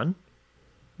 Is it done?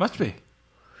 Must be.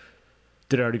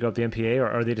 Did it already go up the MPA, or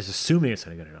are they just assuming it's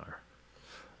going to get an R?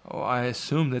 Oh, I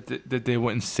assume that they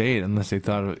wouldn't say it unless they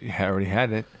thought it already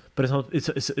had it. But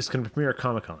it's going to premiere at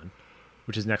Comic-Con,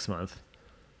 which is next month,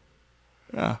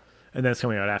 Yeah. and then it's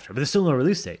coming out after. But there's still no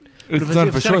release date. It's But done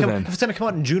if for it's gonna sure come- then. If it's going to come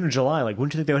out in June or July, like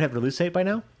wouldn't you think they would have a release date by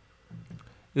now?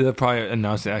 They'll probably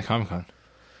announce it at Comic-Con.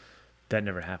 That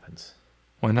never happens.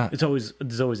 Why not? There's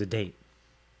always a date.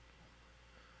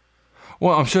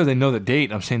 Well, I'm sure they know the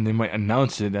date. I'm saying they might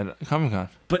announce it at Comic-Con.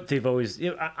 But they've always.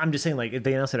 I'm just saying, like, if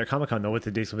they announce it at Comic Con, know what the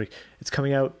dates will be. It's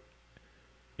coming out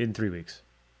in 3 weeks.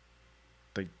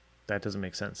 Like, that doesn't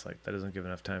make sense. Like, that doesn't give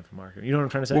enough time for marketing. You know what I'm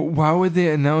trying to say? Well, why would they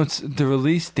announce the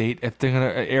release date if they're going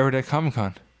to air it at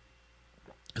Comic-Con?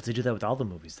 Because they do that with all the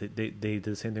movies. They did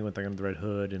the same thing with like the Red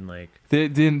Hood and like They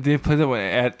play that one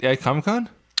at Comic-Con?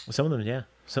 some of them. Yeah,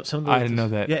 some of them. I didn't know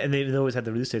that. Yeah, and they always had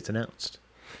the release dates announced.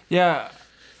 Yeah,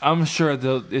 I'm sure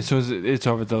as soon as it's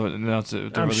over, they'll announce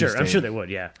it. I'm sure they would.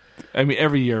 Yeah, I mean,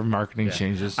 every year marketing Yeah.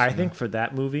 changes. I think for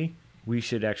that movie, we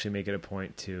should actually make it a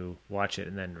point to watch it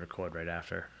and then record right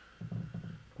after.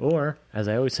 Or, as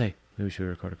I always say, maybe we should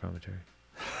record a commentary.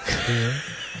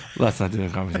 Let's not do a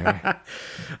commentary.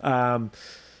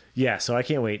 Yeah, so I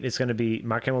can't wait. It's going to be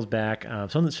Mark Hamill's back.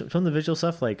 Some of the visual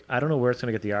stuff, like I don't know where it's going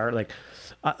to get the R. Like,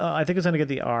 I think it's going to get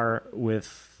the R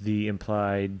with the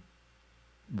implied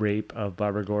rape of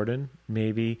Barbara Gordon,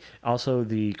 maybe. Also,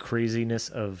 the craziness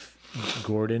of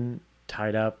Gordon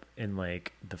tied up in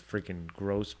like the freaking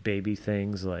gross baby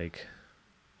things. Like,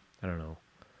 I don't know.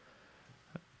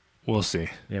 We'll see.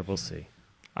 Yeah, we'll see.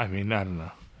 I mean, I don't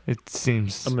know. It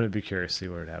seems. I'm going to be curious to see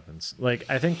where it happens. Like,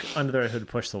 I think Under the Red Hood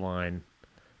pushed the line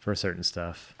for certain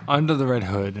stuff. Under the Red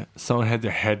Hood, someone had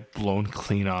their head blown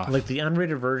clean off. Like the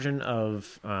unrated version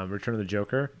of Return of the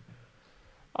Joker.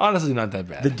 Honestly, not that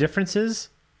bad. The differences.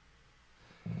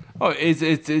 Oh, it's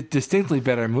a distinctly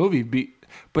better movie,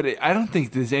 but I don't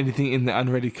think there's anything in the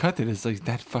unrated cut that is like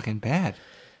that fucking bad.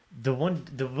 The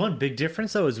one big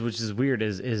difference though is, which is weird,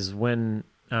 is when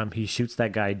he shoots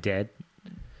that guy dead.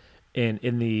 And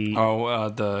in the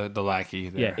the lackey.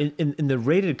 There. yeah, in the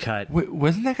rated cut, Wait,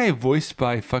 wasn't that guy voiced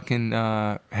by fucking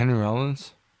Henry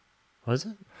Rollins? was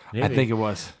it? I think it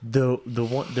was. The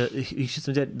one he shoots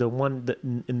him dead. The one that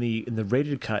in the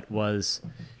rated cut was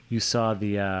you saw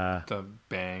the The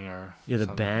bang or the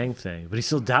something. bang thing, but he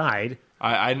still died.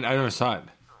 I never saw it.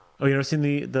 Oh, you never seen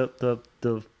the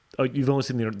oh, you've only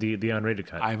seen the unrated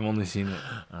cut. I've only seen it.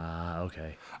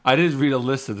 Okay. I did read a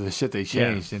list of the shit they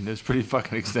changed, and it was pretty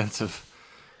fucking extensive.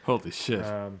 Holy shit!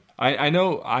 I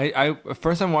know. I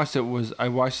first time I watched it I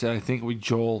watched it. I think with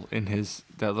Joel in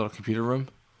that little computer room.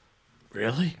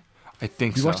 Really? I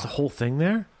think You so. watched the whole thing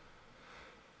there?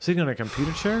 Sitting on a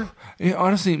computer chair? Yeah,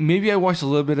 honestly, maybe I watched a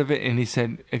little bit of it, and he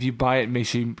said if you buy it, make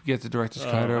sure you get the director's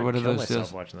cut or whatever I those myself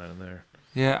deals. watching that in there.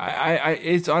 Yeah, I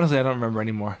it's honestly I don't remember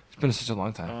anymore. It's been such a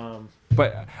long time.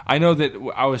 But I know that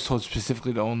I was told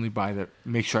specifically to only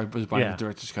make sure I was buying Yeah. the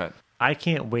director's cut. I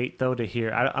can't wait though to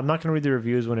hear. I'm not going to read the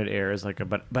reviews when it airs. Like,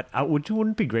 but wouldn't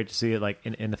it be great to see it like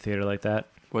in a theater like that,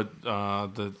 What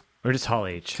the or just Hall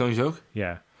H? Killing Joke?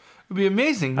 Yeah, It'd be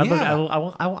amazing. I Yeah. would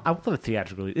love a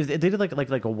theatrical. They did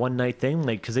like a one night thing,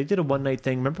 like because they did a one night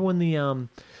thing. Remember when they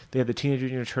had the Teenage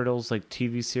Mutant Ninja Turtles like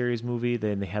TV series movie?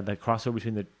 Then they had that crossover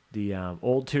between the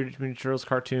old Teenage Mutant Ninja Turtles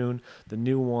cartoon, the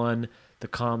new one, the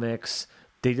comics.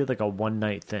 They did like a one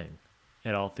night thing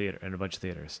at all theater and a bunch of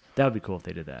theaters. That would be cool if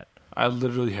they did that. I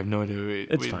literally have no idea.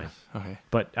 It's fine. Okay.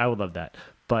 But I would love that.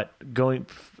 But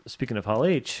speaking of Hall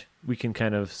H, we can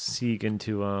kind of segue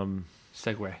into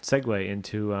Segue. segue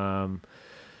into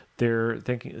they're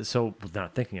thinking. So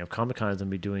not thinking of Comic-Con is going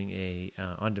to be doing a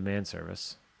on-demand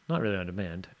service. Not really on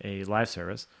demand, a live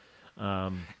service.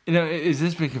 Is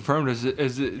this being confirmed? Is it?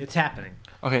 It's happening.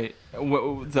 Okay.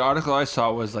 The article I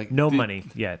saw was like no money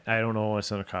yet. I don't know what it's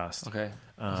going to cost. Okay.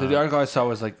 So the article I saw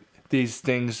was like these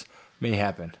things may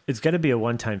happen. It's got to be a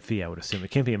one-time fee, I would assume.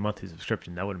 It can't be a monthly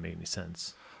subscription. That wouldn't make any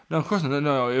sense. No, of course not.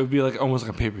 No, it would be like almost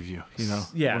like a pay-per-view.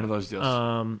 Yeah, one of those deals.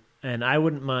 And I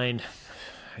wouldn't mind.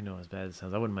 I know as bad as it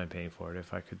sounds. I wouldn't mind paying for it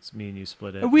if I could. Me and you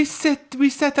split it. We sat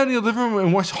down in your living room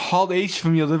and watched Hall H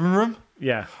from your living room.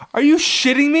 Yeah. Are you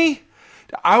shitting me?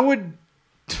 I would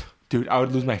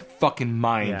lose my fucking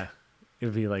mind. Yeah. It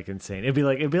would be like insane. It'd be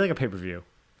like a pay-per-view.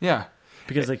 Yeah.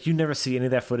 Because like you never see any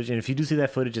of that footage, and if you do see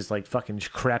that footage, it's like fucking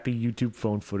crappy YouTube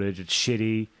phone footage. It's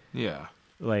shitty. Yeah.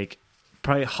 Like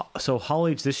probably so Hall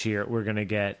H this year we're gonna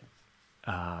get.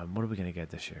 What are we gonna get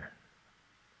this year?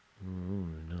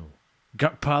 No.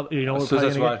 Got probably what we're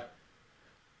probably gonna get.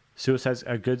 Suicide,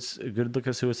 a good look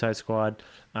of Suicide Squad.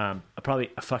 Probably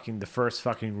the first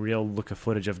fucking real look of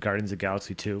footage of Guardians of the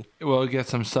Galaxy 2. We'll get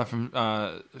some stuff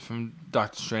from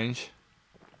Doctor Strange.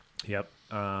 Yep.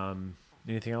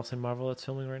 Anything else in Marvel that's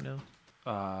filming right now?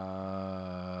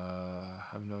 I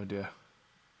have no idea.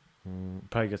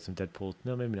 Probably get some Deadpool.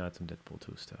 No, maybe not some Deadpool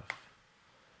 2 stuff.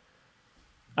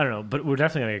 I don't know, but we're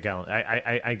definitely gonna get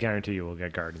I guarantee you we'll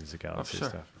get Guardians of the Galaxy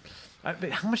stuff.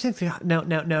 But how much do you think now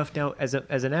as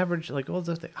an average, like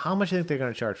how much do you think they're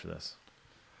going to charge for this?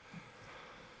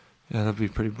 Yeah, that'd be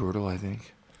pretty brutal. I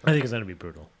think it's going to be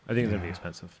brutal. I think it's going to be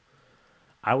expensive.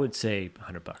 I would say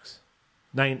 $100,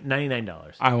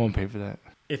 $99. I won't pay for that.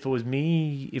 If it was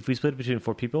me, if we split it between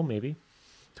 4 people, maybe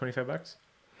 $25.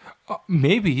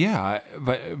 Maybe, yeah.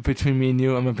 But between me and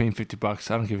you, I'm not paying $50.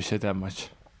 I don't give a shit that much.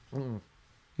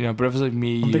 But if it's like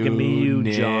me, I'm thinking me, you,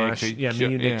 Nick, Josh. Yeah, me,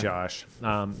 you, Nick, Josh.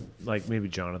 Like maybe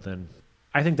Jonathan.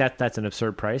 I think that's an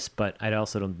absurd price, but I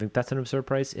also don't think that's an absurd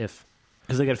price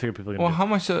because they got to figure people are going to. Well, how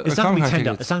much? It's not going to be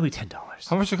 $10. It's not going to be $10.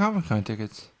 How much are Comic-Con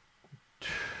tickets?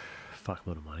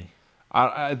 Fuckload of money.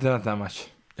 They're not that much.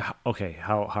 Okay,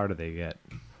 how hard do they get?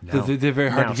 They're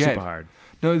very hard to get. Super hard.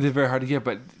 No, they're very hard to get,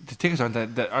 but the tickets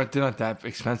they're not that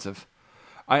expensive.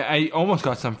 I almost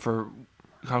got some for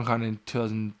Comic-Con in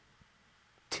 2010.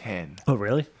 Oh,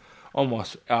 really?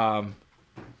 Almost.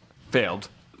 Failed.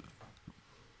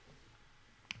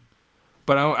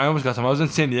 But I almost got some. I was in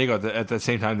San Diego at the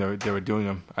same time they were doing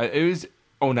them. It was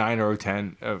 09 or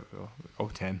 010.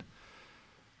 010.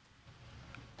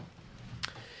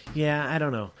 Yeah, I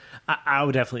don't know. I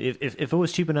would definitely, if it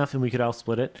was cheap enough and we could all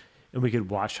split it and we could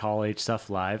watch Hall H stuff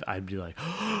live, I'd be like,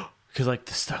 because like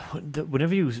the stuff,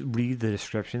 whenever you read the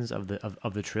descriptions of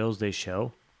the trails they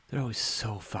show, they're always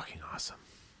so fucking awesome.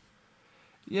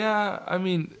 Yeah, I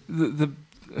mean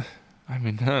I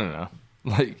don't know.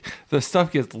 Like the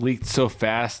stuff gets leaked so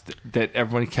fast that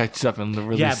everyone catches up and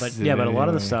releases. But a lot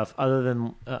of the stuff, other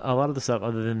than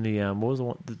the what was the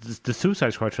one? The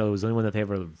Suicide Squad trailer was the only one that they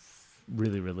ever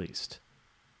really released.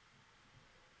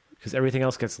 Because everything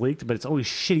else gets leaked, but it's always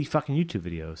shitty fucking YouTube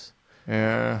videos.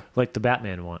 Yeah, like the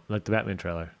Batman one, like the Batman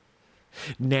trailer.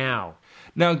 Now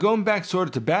going back sort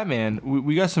of to Batman,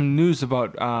 we got some news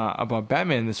about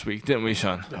Batman this week, didn't we,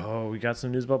 Sean? Oh, we got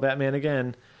some news about Batman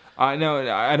again. I know.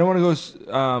 I don't want to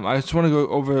go. I just want to go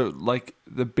over like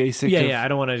the basic. Yeah. I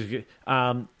don't want to.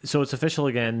 So it's official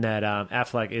again that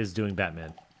Affleck is doing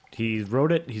Batman. He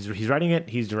wrote it. He's writing it.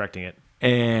 He's directing it.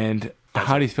 And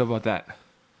how do you feel about that?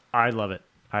 I love it.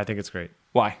 I think it's great.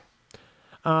 Why?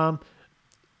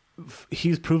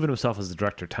 He's proven himself as a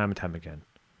director time and time again.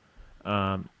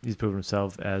 He's proven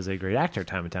himself as a great actor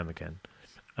time and time again.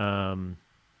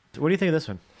 What do you think of this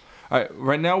one? All right.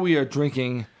 Right now we are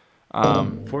drinking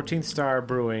 14th Star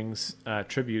Brewing's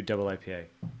Tribute Double IPA.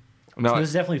 No, so this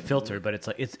is definitely filtered, but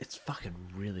it's fucking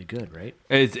really good, right?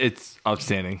 It's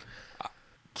outstanding.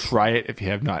 Try it if you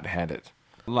have not had it.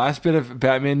 Last bit of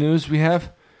Batman news we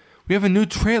have a new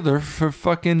trailer for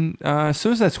fucking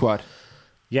Suicide Squad.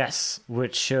 Yes,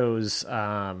 which shows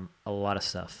a lot of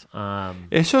stuff.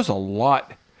 It shows a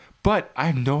lot, but I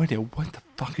have no idea what the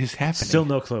fuck is happening. Still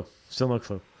no clue.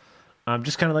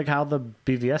 Just kind of like how the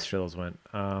BVS trailers went.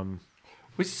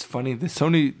 Which is funny. The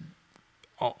Sony,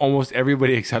 almost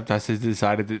everybody except us has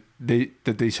decided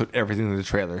that they showed everything in the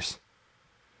trailers.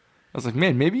 I was like,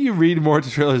 man, maybe you read more of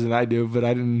the trailers than I do, but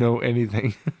I didn't know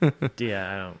anything.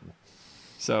 Yeah, I don't.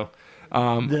 So,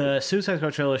 the Suicide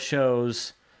Squad trailer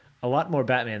shows a lot more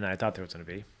Batman than I thought there was going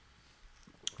to be.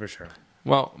 For sure.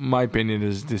 Well, my opinion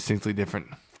is distinctly different.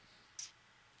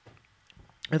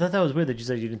 I thought that was weird that you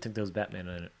said you didn't think there was Batman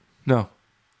in it. No.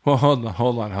 Well, hold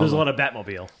on. There's a lot of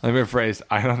Batmobile. Let me rephrase.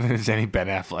 I don't think there's any Ben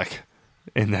Affleck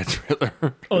in that trailer.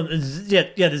 Oh, yeah.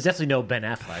 There's definitely no Ben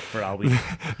Affleck for all we know.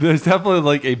 There's definitely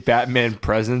like a Batman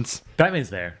presence. Batman's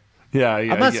there. Yeah,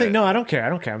 I'm not saying no. I don't care.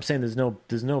 I'm saying there's no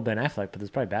Ben Affleck, but there's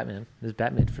probably Batman. There's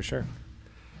Batman for sure.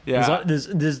 Yeah.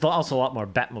 There's also a lot more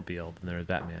Batmobile than there is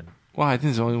Batman. Well, I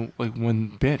think there's only like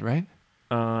one bit, right?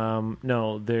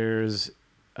 No, there's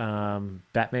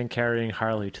Batman carrying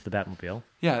Harley to the Batmobile.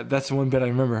 Yeah, that's the one bit I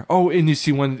remember. Oh, and you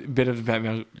see one bit of the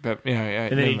Batman.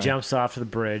 And then he jumps off to the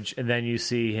bridge, and then you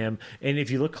see him. And if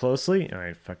you look closely, all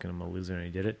right, fucking, I'm a loser, and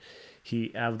he did it.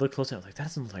 I looked closely. I was like, that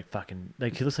doesn't look like fucking.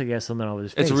 Like he looks like he has something over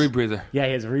his face. It's a rebreather. Yeah,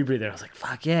 he has a rebreather. I was like,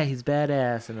 fuck yeah, he's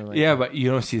badass. And I'm like, yeah, but you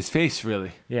don't see his face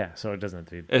really. Yeah, so it doesn't have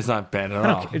to be. It's not Ben at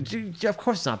all. Of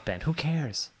course, it's not Ben. Who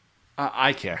cares?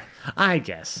 I care. I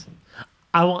guess.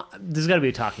 There's got to be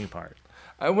a talking part.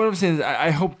 What I'm saying is,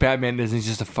 I hope Batman isn't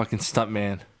just a fucking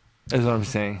stuntman. That's what I'm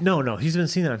saying. No, he's been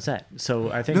seen on set.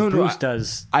 So I think Bruce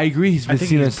does. I agree, he's been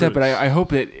seen on set, but I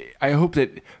hope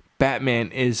that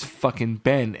Batman is fucking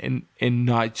Ben and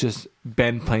not just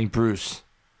Ben playing Bruce.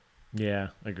 Yeah,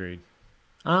 agreed.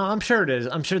 I'm sure it is.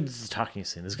 I'm sure this is a talking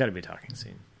scene. There's got to be a talking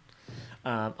scene.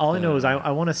 All I know is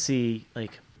I want to see,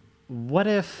 like, what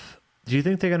if. Do you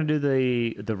think they're going to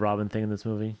do the Robin thing in this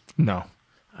movie? No.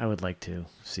 I would like to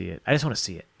see it. I just want to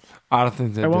see it. I don't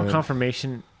think I want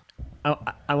confirmation.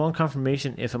 I want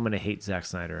confirmation if I'm going to hate Zack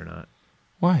Snyder or not.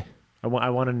 Why? I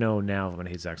want to know now if I'm going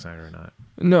to hate Zack Snyder or not.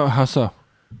 No, how so?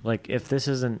 Like, if this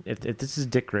is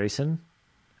Dick Grayson,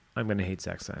 I'm going to hate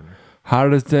Zack Snyder. How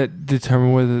does that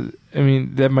determine whether... I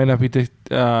mean, that might not be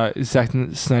Zack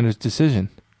Snyder's decision.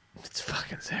 It's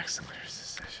fucking Zack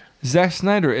Snyder's decision. Zack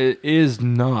Snyder is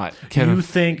not Kevin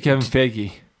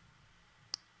Feige.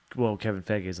 Well, Kevin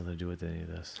Feige has nothing to do with any of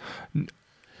this. Do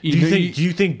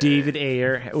you think David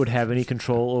Ayer would have any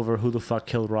control over who the fuck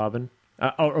killed Robin?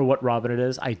 Or what Robin it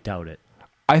is? I doubt it.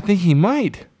 I think he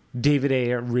might. David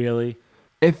Ayer, really?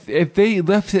 If they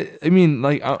left it, I mean,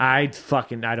 like... I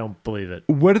don't believe it.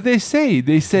 What did they say?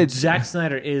 They said... Zack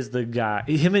Snyder is the guy.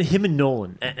 Him and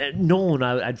Nolan. Nolan,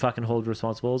 I'd fucking hold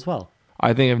responsible as well.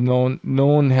 I think if no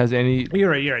one has any... You're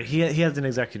right. He has an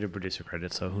executive producer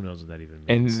credit, so who knows what that even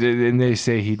means. And they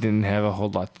say he didn't have a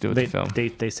whole lot to do with the film.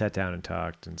 They sat down and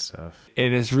talked and stuff.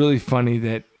 And it's really funny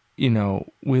that,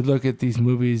 we look at these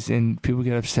movies and people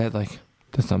get upset like,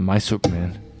 that's not my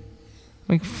Superman.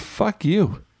 Like, fuck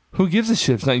you. Who gives a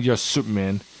shit if it's not your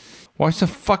Superman? Watch the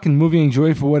fucking movie and enjoy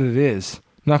it for what it is.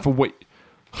 Not for what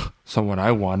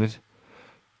I wanted.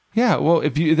 Yeah, well,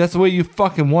 if that's the way you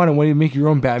fucking want it, why do you make your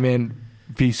own Batman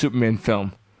v Superman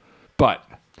film? But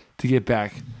to get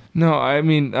back, no, I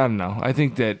mean, I don't know. I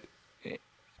think that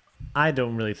I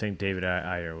don't really think David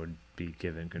Ayer would be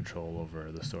given control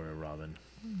over the story of Robin.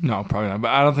 No, probably not. But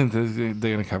I don't think they're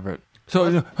going to cover it.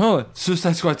 So, hold on.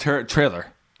 Suicide Squad trailer.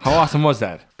 How awesome was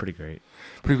that? Pretty great.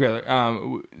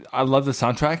 I love the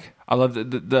soundtrack. I love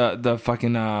the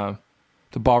fucking the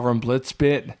Ballroom Blitz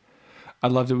bit. I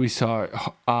love that we saw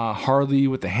Harley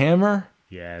with the hammer.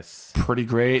 Yes. Pretty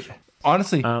great.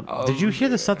 Honestly. Did you hear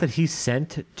the stuff that he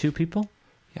sent to people?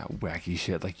 Yeah, wacky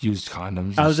shit, like used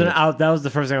condoms. That was the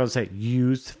first thing I would say.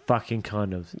 Used fucking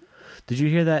condoms. Did you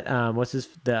hear that?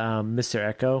 Mr.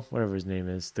 Echo, whatever his name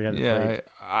is. The guy that played.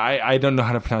 I don't know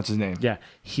how to pronounce his name. Yeah,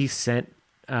 he sent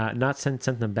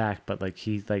sent them back, but like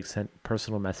he sent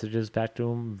personal messages back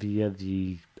to him via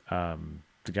the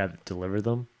guy that delivered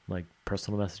them. Like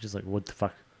personal messages, like what the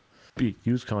fuck?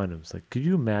 Use condoms. Like, could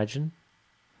you imagine?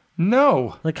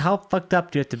 No. Like, how fucked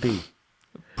up do you have to be?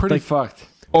 Pretty fucked.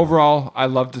 Overall, I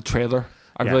loved the trailer.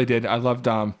 I really did. I loved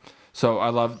I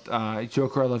loved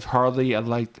Joker. I loved Harley. I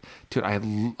liked, dude.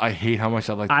 I hate how much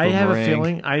I liked. I have a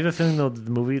feeling though the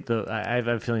movie. I have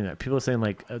a feeling that people are saying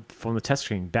like from the test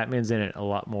screening, Batman's in it a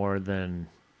lot more than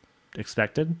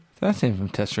expected. They're not saying from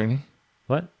test screening.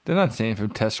 What? They're not saying from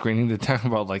test screening. They're talking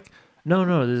about like. No.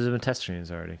 There's been test screenings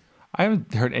already. I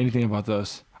haven't heard anything about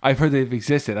those. I've heard they've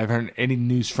existed. I've heard any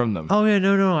news from them. Oh yeah,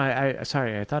 no. I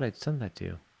sorry. I thought I'd send that to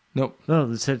you. Nope. No,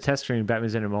 it said test screening.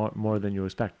 Batman's in it more than you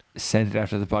expect. Send it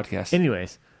after the podcast.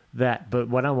 Anyways, but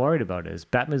what I'm worried about is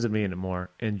Batman's gonna be in it more,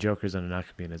 and Joker's not gonna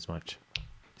be in as much.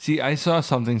 See, I saw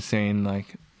something saying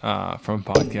like from a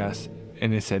podcast,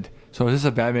 and it said, "So is this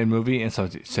a Batman movie?" And so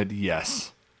it said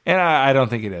yes, and I don't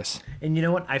think it is. And you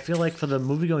know what? I feel like for the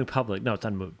movie going public, no, it's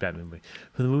not a Batman movie.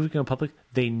 For the movie going public,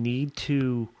 they need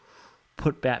to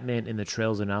put Batman in the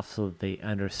trails enough so that they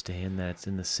understand that it's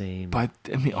in the same. But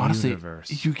I mean, honestly,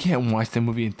 universe. You can't watch the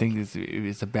movie and think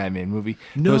it's a Batman movie.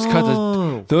 No,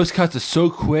 those cuts are so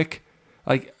quick.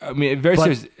 Like, I mean, very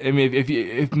serious. I mean,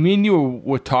 if me and you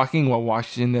were talking while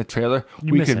watching the trailer,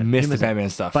 we could miss the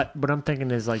Batman stuff. But what I'm thinking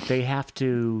is like they have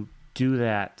to do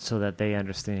that so that they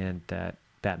understand that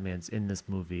Batman's in this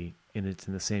movie and it's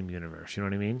in the same universe. You know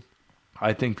what I mean?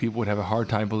 I think people would have a hard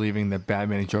time believing that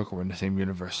Batman and Joker were in the same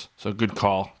universe. So good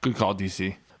call. Good call,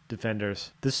 DC.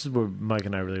 Defenders. This is what Mike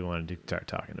and I really wanted to start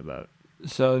talking about.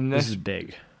 So next, This is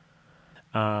big.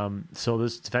 So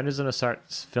this Defenders is going to start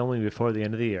filming before the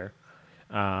end of the year.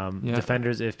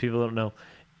 Defenders, if people don't know,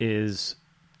 was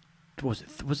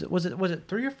it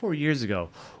 3 or 4 years ago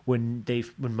when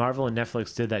Marvel and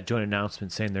Netflix did that joint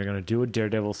announcement saying they're going to do a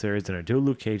Daredevil series, they're going to do a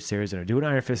Luke Cage series, they're going to do an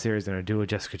Iron Fist series, they're going to do a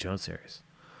Jessica Jones series.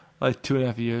 like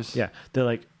 2.5 years. Yeah, they're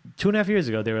like 2.5 years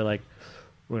ago. They were like,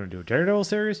 we're going to do a Daredevil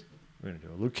series, we're going to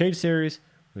do a Luke Cage series,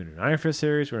 we're going to do an Iron Fist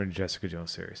series, we're going to do a Jessica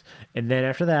Jones series, and then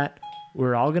after that,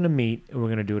 we're all going to meet and we're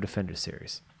going to do a Defender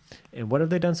series. And what have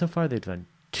they done so far? They've done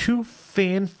 2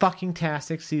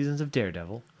 fan-fucking-tastic seasons of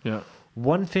Daredevil. Yeah.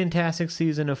 1 fantastic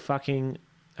season of fucking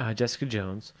Jessica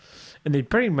Jones, and they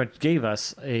pretty much gave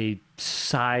us a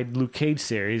side Luke Cage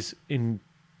series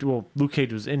Luke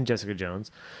Cage was in Jessica Jones,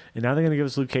 and now they're going to give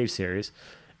us Luke Cage series,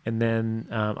 and then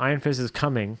Iron Fist is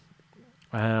coming,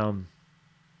 and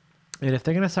if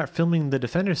they're going to start filming the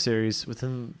Defender series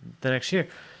within the next year,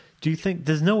 do you think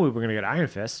there's no way we're going to get Iron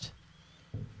Fist?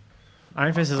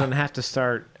 Iron Fist doesn't have to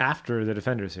start after the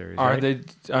Defender series, right?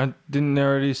 Didn't they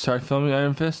already start filming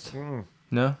Iron Fist?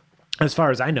 No? As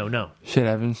far as I know, no. Shit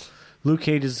happens. Luke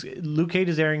Cage is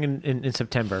airing in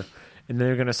September, and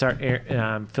they're going to start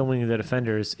filming the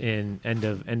Defenders in end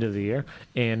of the year,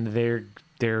 and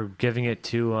they're giving it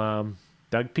to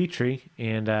Doug Petrie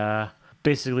and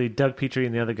basically Doug Petrie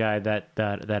and the other guy that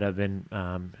have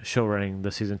been show running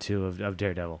the season 2 of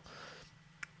Daredevil.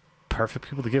 Perfect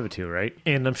people to give it to, right?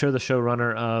 And I'm sure the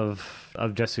showrunner of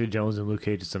Jessica Jones and Luke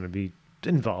Cage is going to be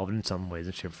involved in some ways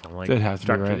and shape or form. Like it has to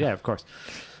be, right? Yeah, of course.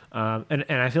 And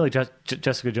I feel like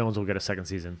Jessica Jones will get a second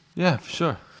season. Yeah, for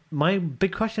sure. My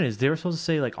big question is, they were supposed to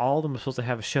say like all of them are supposed to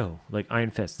have a show like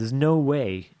Iron Fist. There's no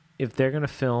way if they're going to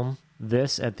film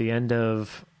this at the end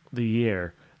of the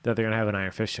year that they're going to have an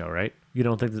Iron Fist show, right? You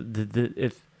don't think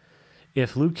that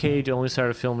if Luke Cage only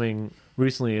started filming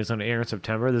recently, is going to air in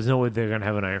September, there's no way they're going to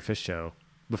have an Iron Fist show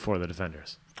before the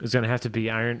Defenders. It's going to have to be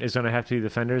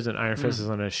Defenders, and Iron Fist is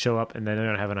going to show up, and then they're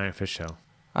going to have an Iron Fist show.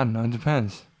 I don't know. It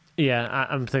depends. Yeah,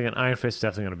 I'm thinking Iron Fist is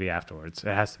definitely going to be afterwards.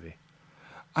 It has to be.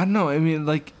 I don't know. I mean,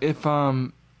 like, if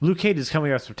Luke Cage is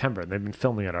coming out in September, and they've been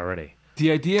filming it already.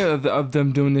 The idea of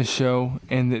them doing this show,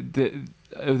 and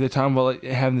they're talking about like,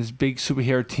 having this big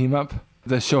superhero team up,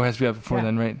 the show has to be up before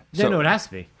then, right? Yeah, no, it has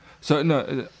to be.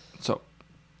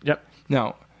 Yep.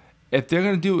 Now, if they're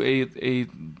going to do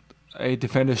a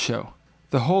Defender show,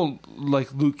 the whole,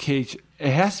 like, Luke Cage,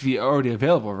 it has to be already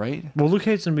available, right? Well, Luke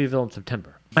Cage is going to be available in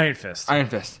September. Iron Fist.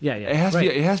 Yeah. It has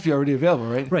to be already available,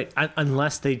 right? Right.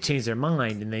 Unless they change their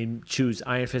mind and they choose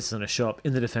Iron Fist is going to show up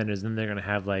in the Defenders, then they're going to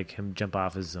have, like, him jump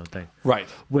off as his own thing. Right.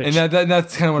 Which and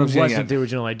that's kind of what I'm saying. Wasn't the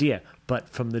original idea. But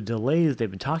from the delays they've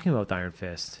been talking about with Iron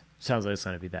Fist, sounds like it's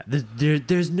going to be that.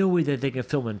 There's no way that they can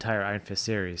film an entire Iron Fist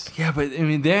series. Yeah, but, I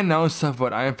mean, they announced stuff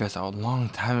about Iron Fist a long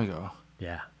time ago.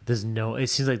 Yeah. It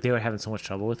seems like they were having so much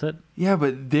trouble with it. Yeah,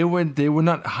 but they would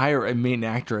not hire a main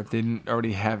actor if they didn't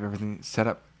already have everything set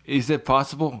up. Is it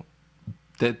possible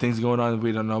that things going on that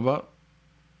we don't know about?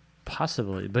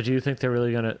 Possibly. But do you think they're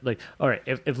really going to, like, all right,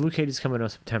 if Luke Cage is coming out in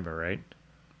September, right?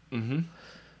 Mm-hmm.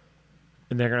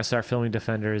 And they're going to start filming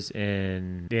Defenders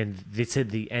in they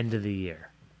said the end of the year.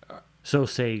 So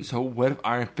what if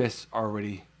Iron Fist's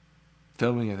already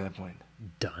filming at that point?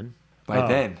 Done? By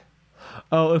then.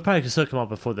 Oh, it probably could still come out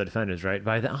before the Defenders, right?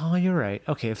 By then. Oh, you're right.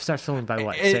 Okay, if it starts filming by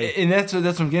what? And that's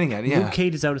what I'm getting at, yeah. Luke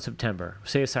Cage is out in September.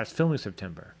 Say it starts filming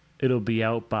September. It'll be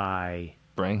out by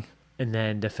spring. And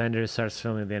then Defenders starts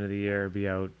filming at the end of the year, be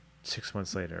out 6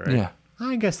 months later, right? Yeah.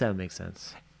 I guess that would make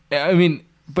sense. I mean,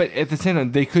 but at the same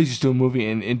time, they could just do a movie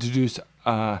and introduce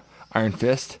Iron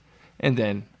Fist and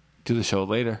then do the show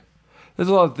later. There's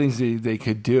a lot of things they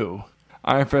could do.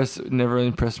 Iron Fist never really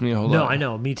impressed me a whole lot. No, I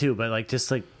know, me too. But like, just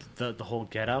like the whole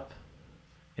get up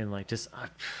and like just,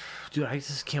 dude, I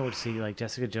just can't wait to see like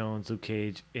Jessica Jones, Luke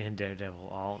Cage, and Daredevil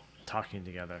all talking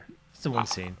together. It's the one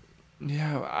scene.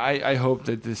 Yeah, I hope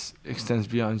that this extends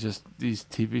beyond just these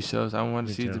TV shows. I want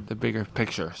to see the bigger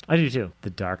picture. I do too.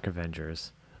 The Dark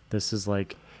Avengers. This is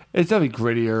like, it's definitely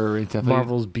grittier. It's definitely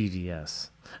Marvel's BVS.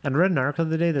 And I read an article the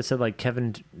other day that said like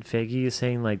Kevin Feige is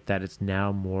saying like that it's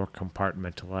now more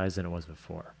compartmentalized than it was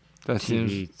before. That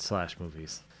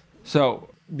TV/movies. So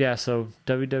yeah, so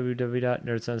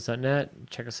www.nerdsense.net.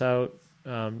 Check us out.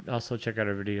 Also check out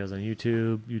our videos on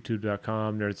YouTube,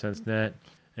 youtube.com/nerdsense.net.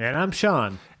 And I'm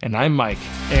Sean. And I'm Mike.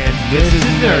 And this is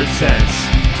Nerd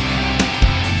Sense.